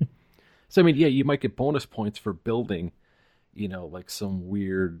 So I mean, yeah, you might get bonus points for building, like some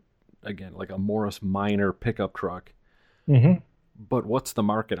weird, again, like a Morris Minor pickup truck. Mm-hmm. But what's the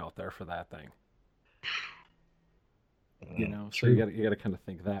market out there for that thing? So you got to kind of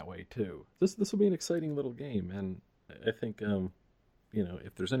think that way too. This will be an exciting little game, and I think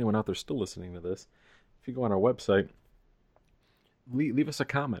if there's anyone out there still listening to this, if you go on our website, leave us a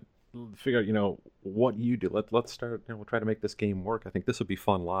comment. Figure out what you do. Let's start. We'll try to make this game work. I think this would be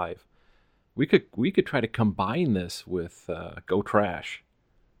fun live. We could try to combine this with Go Trash.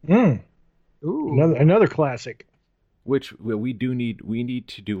 Ooh, another classic. Which we need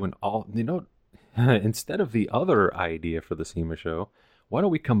to do an all. Instead of the other idea for the SEMA show, why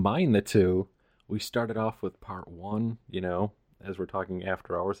don't we combine the two we started off with part 1, as we're talking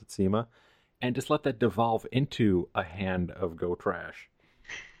after hours at SEMA, and just let that devolve into a hand of Go Trash.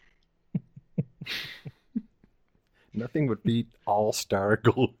 Nothing would beat All-Star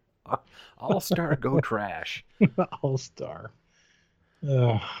Go Trash. All-Star.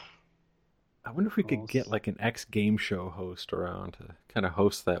 I wonder if we could get like an ex-game show host around to kind of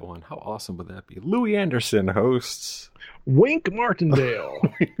host that one. How awesome would that be? Louis Anderson hosts. Wink Martindale.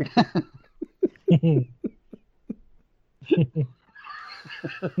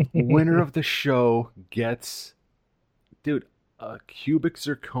 Winner of the show gets, dude, a cubic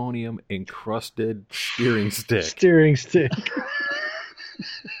zirconium encrusted steering stick. Steering stick.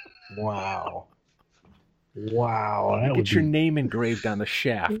 Wow. Wow. You get your name engraved on the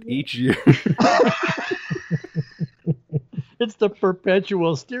shaft each year. It's the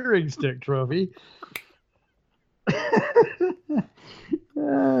perpetual steering stick trophy.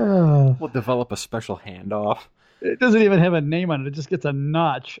 We'll develop a special handoff. It doesn't even have a name on it. It just gets a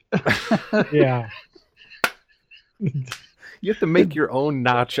notch. Yeah. You have to make your own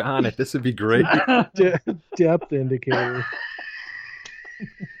notch on it. This would be great. Depth indicator.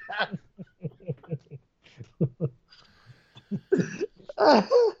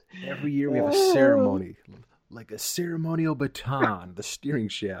 Every year we have a ceremony, like a ceremonial baton. The steering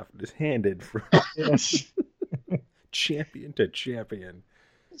shaft is handed from champion to champion.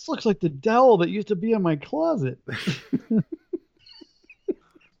 This looks like the dowel that used to be in my closet.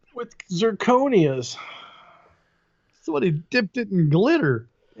 With zirconias. Somebody dipped it in glitter.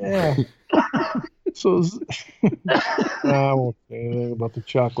 Yeah. So I won't say anything about the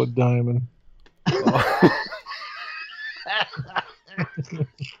chocolate diamond.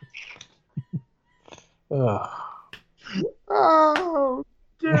 Oh,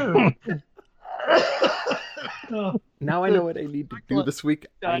 dude. Now I know what I need to do this week.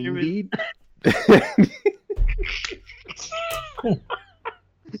 I need...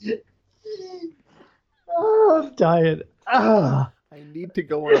 I'm dying. I need to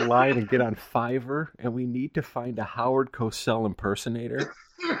go online and get on Fiverr, and we need to find a Howard Cosell impersonator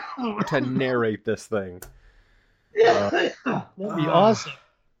to narrate this thing. That'd be awesome.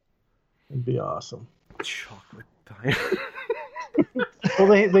 It'd be awesome. Chocolate diamond. Well,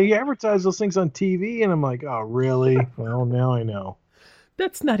 they advertise those things on TV, and I'm like, oh, really? Well, now I know.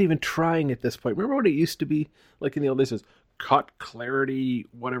 That's not even trying at this point. Remember what it used to be? Like in the old days, it was cut, clarity,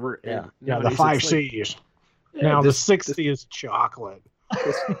 whatever. Yeah, the 5 C's. Now the 60 is chocolate.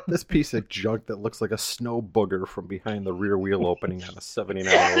 This piece of junk that looks like a snow booger from behind the rear wheel opening on a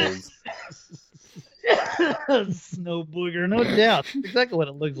 79-year-old. Snow booger, no doubt. Exactly what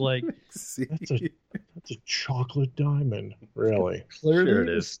it looks like. See? That's a chocolate diamond, really. Clearly Sure it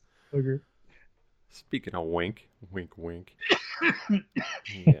is. Booger. Speaking of wink, wink, wink.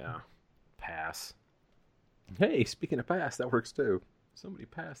 Yeah. Pass. Hey, speaking of pass, that works too. Somebody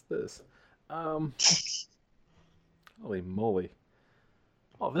passed this. Holy moly.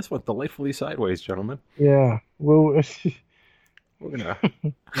 Oh, this went delightfully sideways, gentlemen. Yeah. Well, We're gonna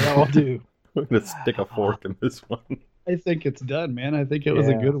stick a fork in this one. I think it's done, man. I think it was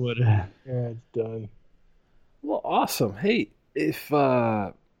a good one. Yeah, it's done. Well, awesome. Hey, if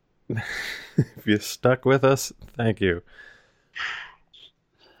if you stuck with us, thank you,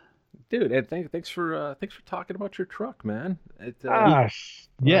 dude. And thanks for talking about your truck, man.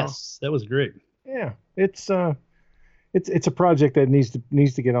 Yes, that was great. Yeah, it's a project that needs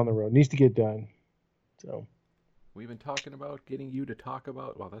to get on the road, needs to get done. So we've been talking about getting you to talk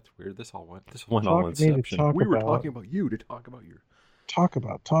about. Well, that's weird. This went all inception. We were talking about you to talk about your talking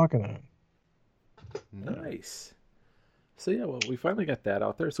on. Nice. So yeah, well, we finally got that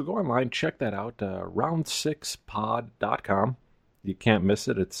out there. So go online, check that out. round6pod.com. You can't miss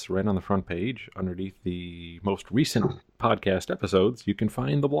it. It's right on the front page underneath the most recent podcast episodes. You can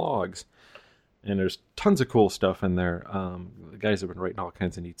find the blogs. And there's tons of cool stuff in there. The guys have been writing all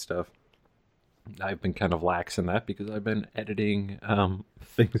kinds of neat stuff. I've been kind of lax in that because I've been editing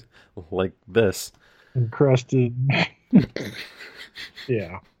things like this. Encrusted.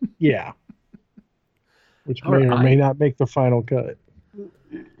 Yeah. Which may or may not make the final cut.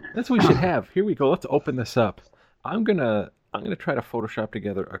 That's what we should have. Here we go. Let's open this up. I'm gonna try to Photoshop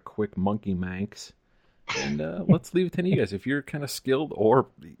together a quick monkey Manx. And let's leave it to you guys. If you're kind of skilled, or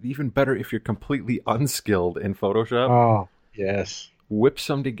even better, if you're completely unskilled in Photoshop. Oh, yes. Whip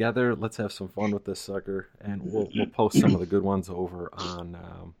some together. Let's have some fun with this sucker. And we'll post some of the good ones over on,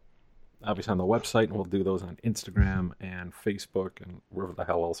 obviously on the website. And we'll do those on Instagram and Facebook and wherever the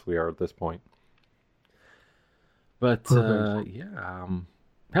hell else we are at this point. But, hell,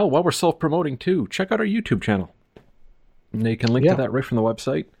 while we're self-promoting too, check out our YouTube channel. And you can link to that right from the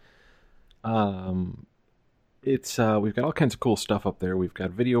website. It's we've got all kinds of cool stuff up there. We've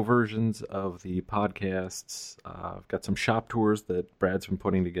got video versions of the podcasts. I've got some shop tours that Brad's been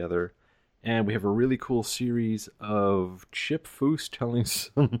putting together, and we have a really cool series of Chip Foose telling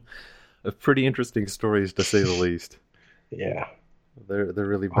some pretty interesting stories, to say the least. Yeah, they're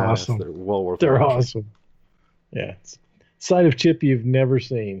really badass. Awesome. They're well worth. They're watching. awesome. Yeah, it's side of Chip you've never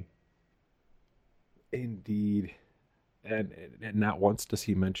seen. Indeed, and not once does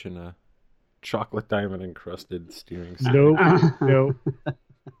he mention a chocolate diamond encrusted steering stick. Nope.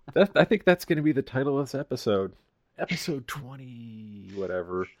 I think that's going to be the title of this episode. Episode 20,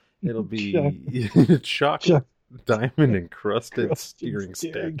 whatever. It'll be chocolate diamond encrusted steering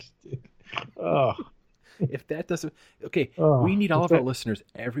stick. Oh. If that doesn't... Okay, we need all of our listeners,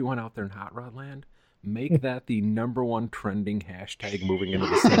 everyone out there in Hot Rod Land, make that the #1 trending hashtag moving into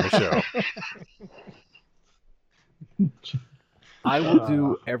the SEMA show. I will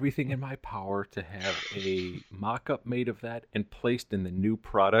do everything in my power to have a mock-up made of that and placed in the new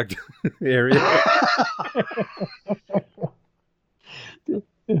product area.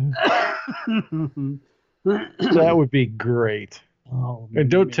 That would be great. Oh, and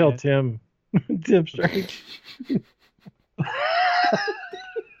don't tell Tim. Tim's right.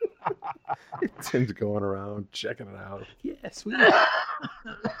 Tim's going around checking it out. Yes, we.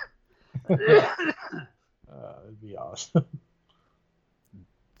 That'd be awesome.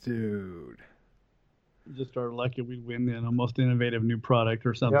 Dude. Just our lucky we'd win the most innovative new product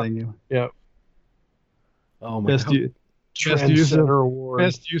or something. Yep. Oh my God.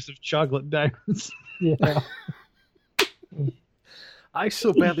 Best use of chocolate diamonds. Yeah. I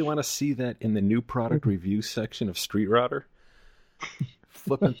so badly want to see that in the new product review section of Street Rodder.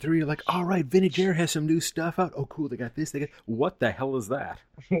 Flipping through, you're like, all right, Vintage Air has some new stuff out. Oh, cool, they got this. What the hell is that?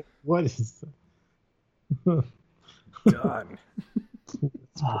 What is that? Done.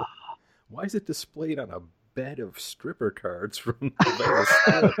 Why is it displayed on a bed of stripper cards from the Vegas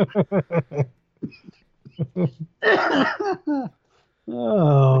Strip?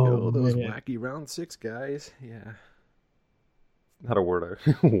 Oh, those wacky round 6 guys. Yeah. Not a word.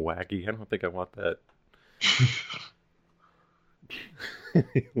 Wacky. I don't think I want that.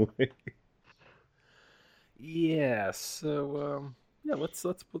 Anyway. Yeah, so let's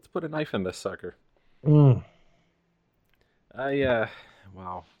put a knife in this sucker. Wow.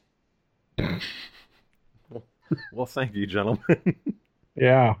 Well, thank you, gentlemen.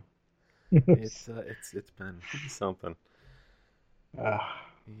 Yeah. It's been something. Yeah.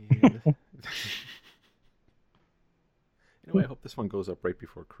 Anyway, I hope this one goes up right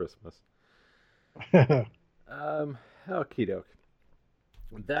before Christmas. Okie doke.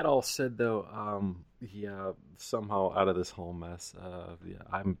 That all said, though, somehow out of this whole mess,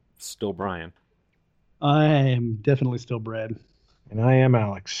 I'm still Brian. I am definitely still Brad. And I am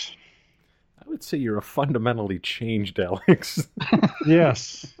Alex. I would say you're a fundamentally changed Alex.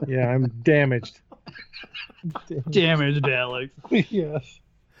 Yes. Yeah, I'm damaged. Damaged Alex. Yes.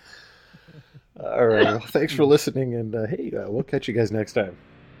 All right. Well, thanks for listening, and hey, we'll catch you guys next time.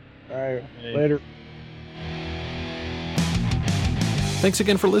 All right. Later. Thanks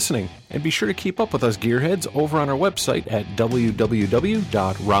again for listening, and be sure to keep up with us gearheads over on our website at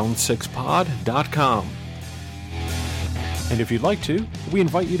www.round6pod.com. And if you'd like to, we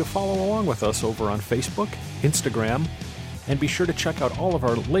invite you to follow along with us over on Facebook, Instagram, and be sure to check out all of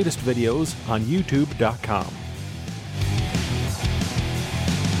our latest videos on youtube.com.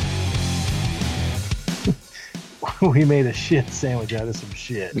 We made a shit sandwich out of some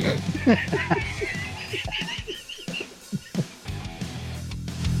shit.